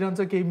session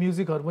चलिरहन्छ केही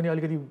म्युजिकहरू पनि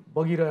अलिकति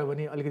बगिरह्यो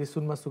भने अलिकति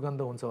सुनमा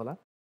सुगन्ध हुन्छ होला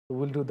so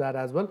will do that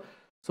as well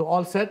so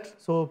all set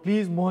so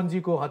please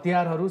मोहनजीको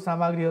हतियारहरू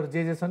सामग्रीहरू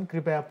जे छन्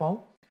कृपया पाऊँ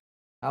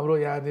हाम्रो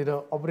यहाँनिर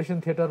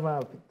अपरेसन थिएटरमा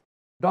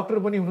डक्टर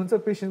पनि हुनुहुन्छ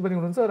पेसेन्ट पनि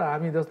हुनुहुन्छ र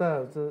हामी जस्ता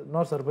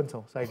नर्सहरू पनि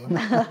छौँ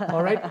साइडमा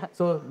all right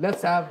so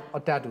let's have a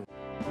tattoo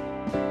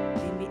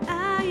तिमी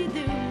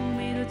आइदेऊ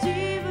मेरो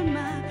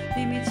जीवनमा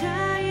तिमी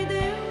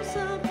छाइदेऊ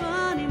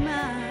सपनीमा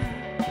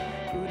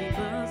उडी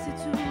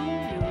बसेछु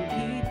यो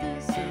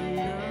गीतसँग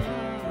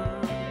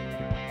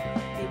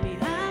तिमी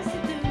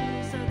हाँसिदेऊ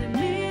सधैँ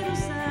मेरो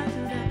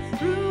साथमा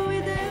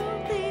रुइदेऊ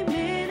तिमी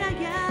मेरा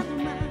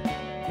यादमा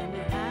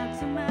तिम्रो हात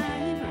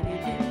समाई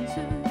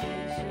भनिदिन्छु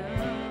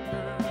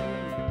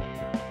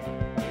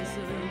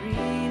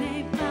यसरी नै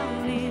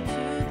पाउने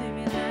छु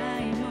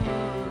तिमीलाई म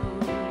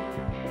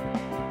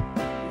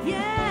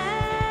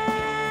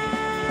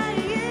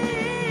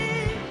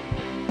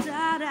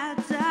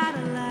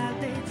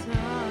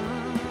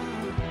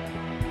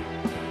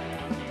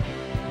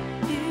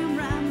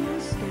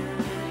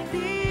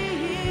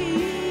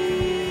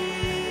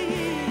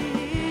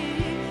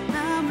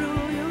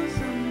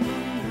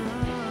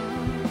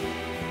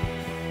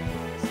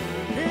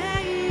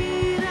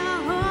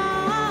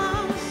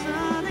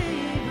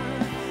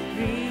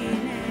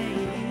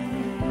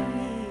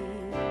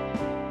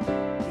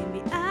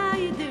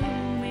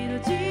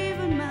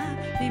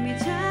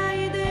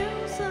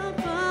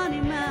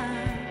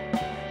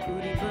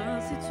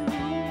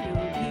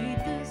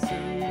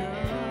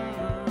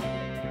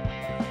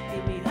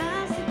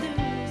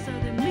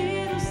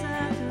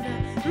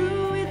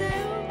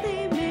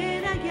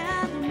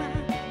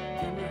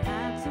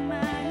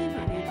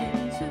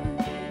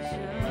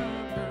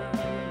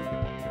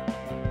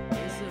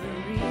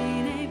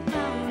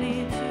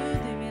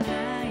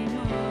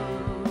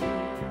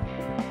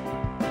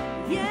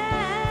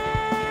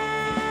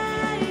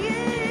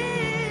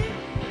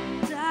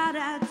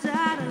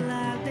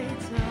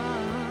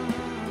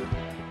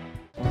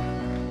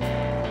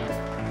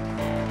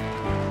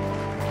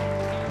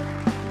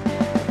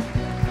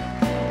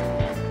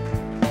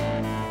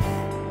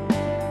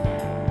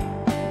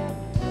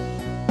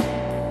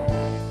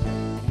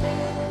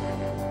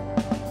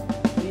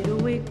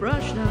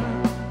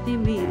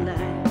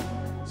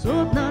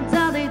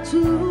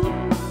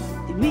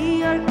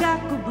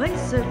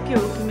सक्यो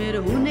कि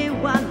मेरो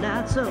हुनेवाला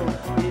छ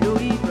मेरो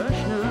यी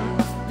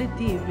प्रश्नले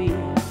तिमी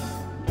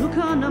दुःख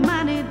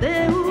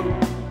नमानिदेऊ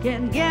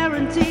Can't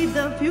guarantee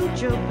the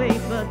future,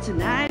 babe, but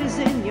tonight is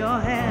in your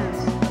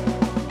hands.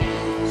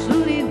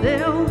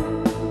 सुनिदेऊ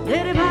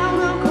धेरै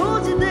भावना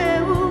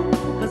खोजिदेऊ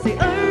कसै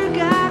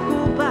अर्काको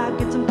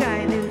बाँकी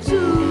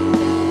चम्काइदिन्छु.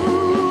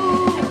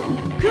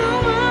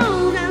 Come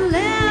on and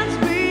let's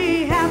be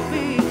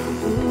happy.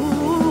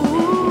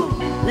 Ooh,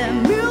 let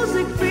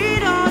music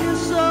feed on your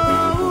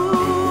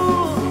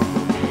soul.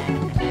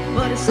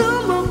 But it's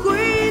somewhat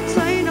great,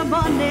 छैन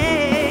भन्ने.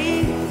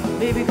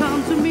 Baby,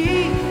 come to me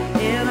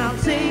and I'll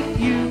take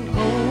you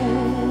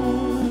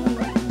home.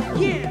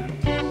 Yeah.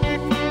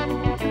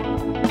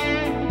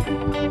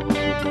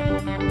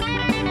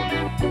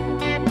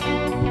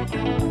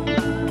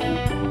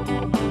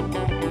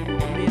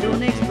 मेरो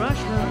next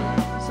प्रश्न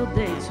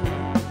सोध्दैछु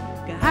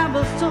कहाँ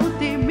बस्छौ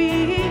तिमी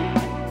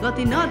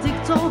कति नजिक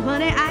छौ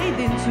भने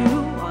आइदिन्छु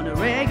on a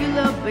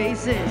regular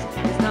basis.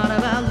 It's not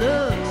about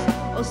looks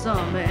or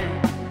something,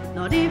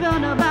 not even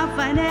about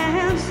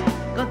finance.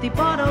 कति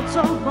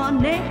पढाउँछौ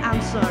भन्ने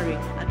I'm sorry,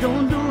 I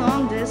don't do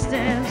long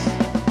distance.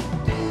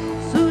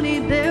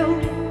 सुनिदेऊ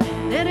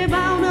धेरै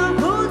भावना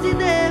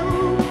खोजिदेऊ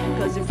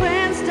cause your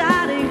friend's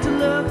starting to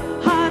look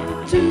hot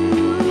too.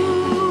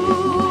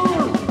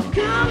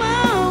 Come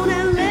on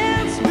and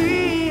let's be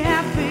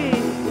happy.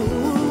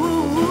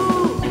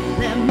 Ooh,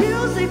 let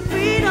music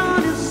feed on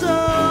your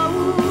soul.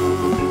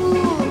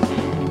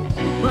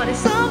 But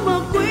it's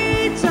somewhat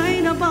great,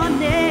 छैन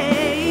भन्ने.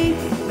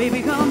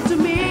 Baby, come to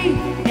me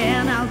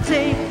and I'll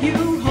take you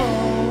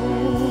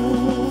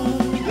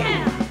home.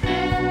 Yeah.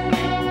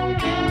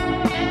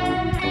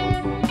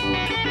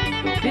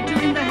 Did you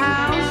in the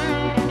house?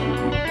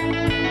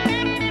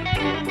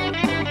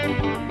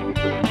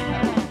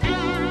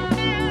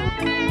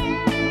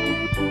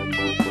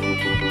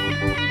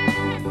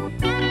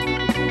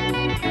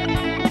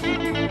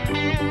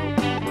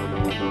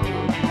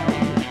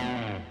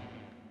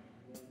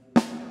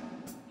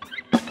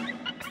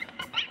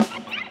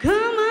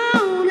 Come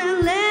on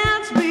and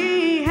let's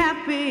be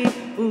happy.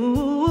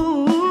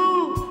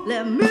 Ooh,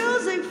 let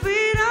music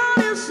feed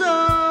on your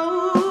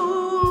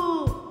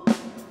soul.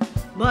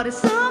 But it's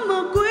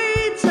summer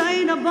great,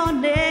 छैन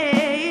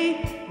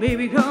भन्ने.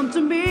 Baby, come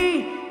to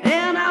me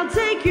and I'll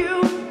take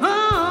you home.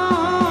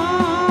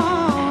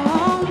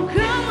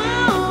 Come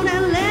on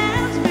and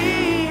let's be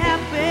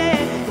happy.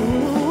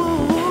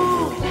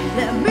 Ooh,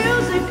 let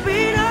music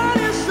feed on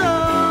your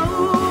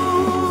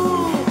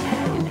soul.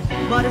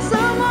 But it's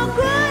summer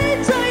great,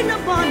 छैन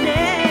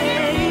भन्ने.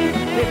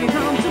 Baby,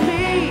 come to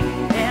me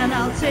and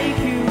I'll take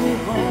you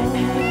home.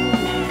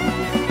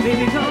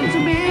 Baby, come to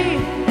me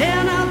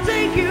and I'll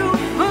take you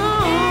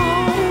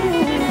home.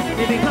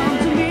 Baby, come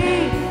to me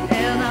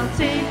and I'll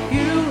take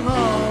you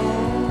home.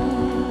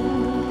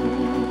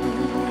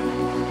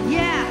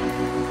 Yeah.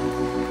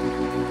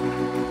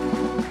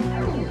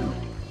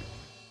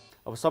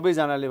 अब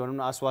सबैजनाले भनौँ न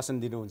आश्वासन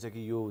दिनुहुन्छ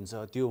कि यो हुन्छ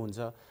त्यो हुन्छ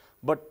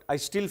बट आई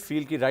स्टिल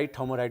फिल कि राइट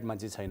ठाउँमा राइट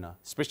मान्छे छैन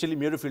स्पेसली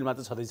मेरो फिल्डमा त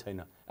छँदै छैन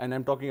and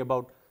I'm talking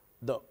about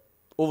the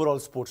overall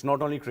sports not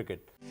only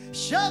cricket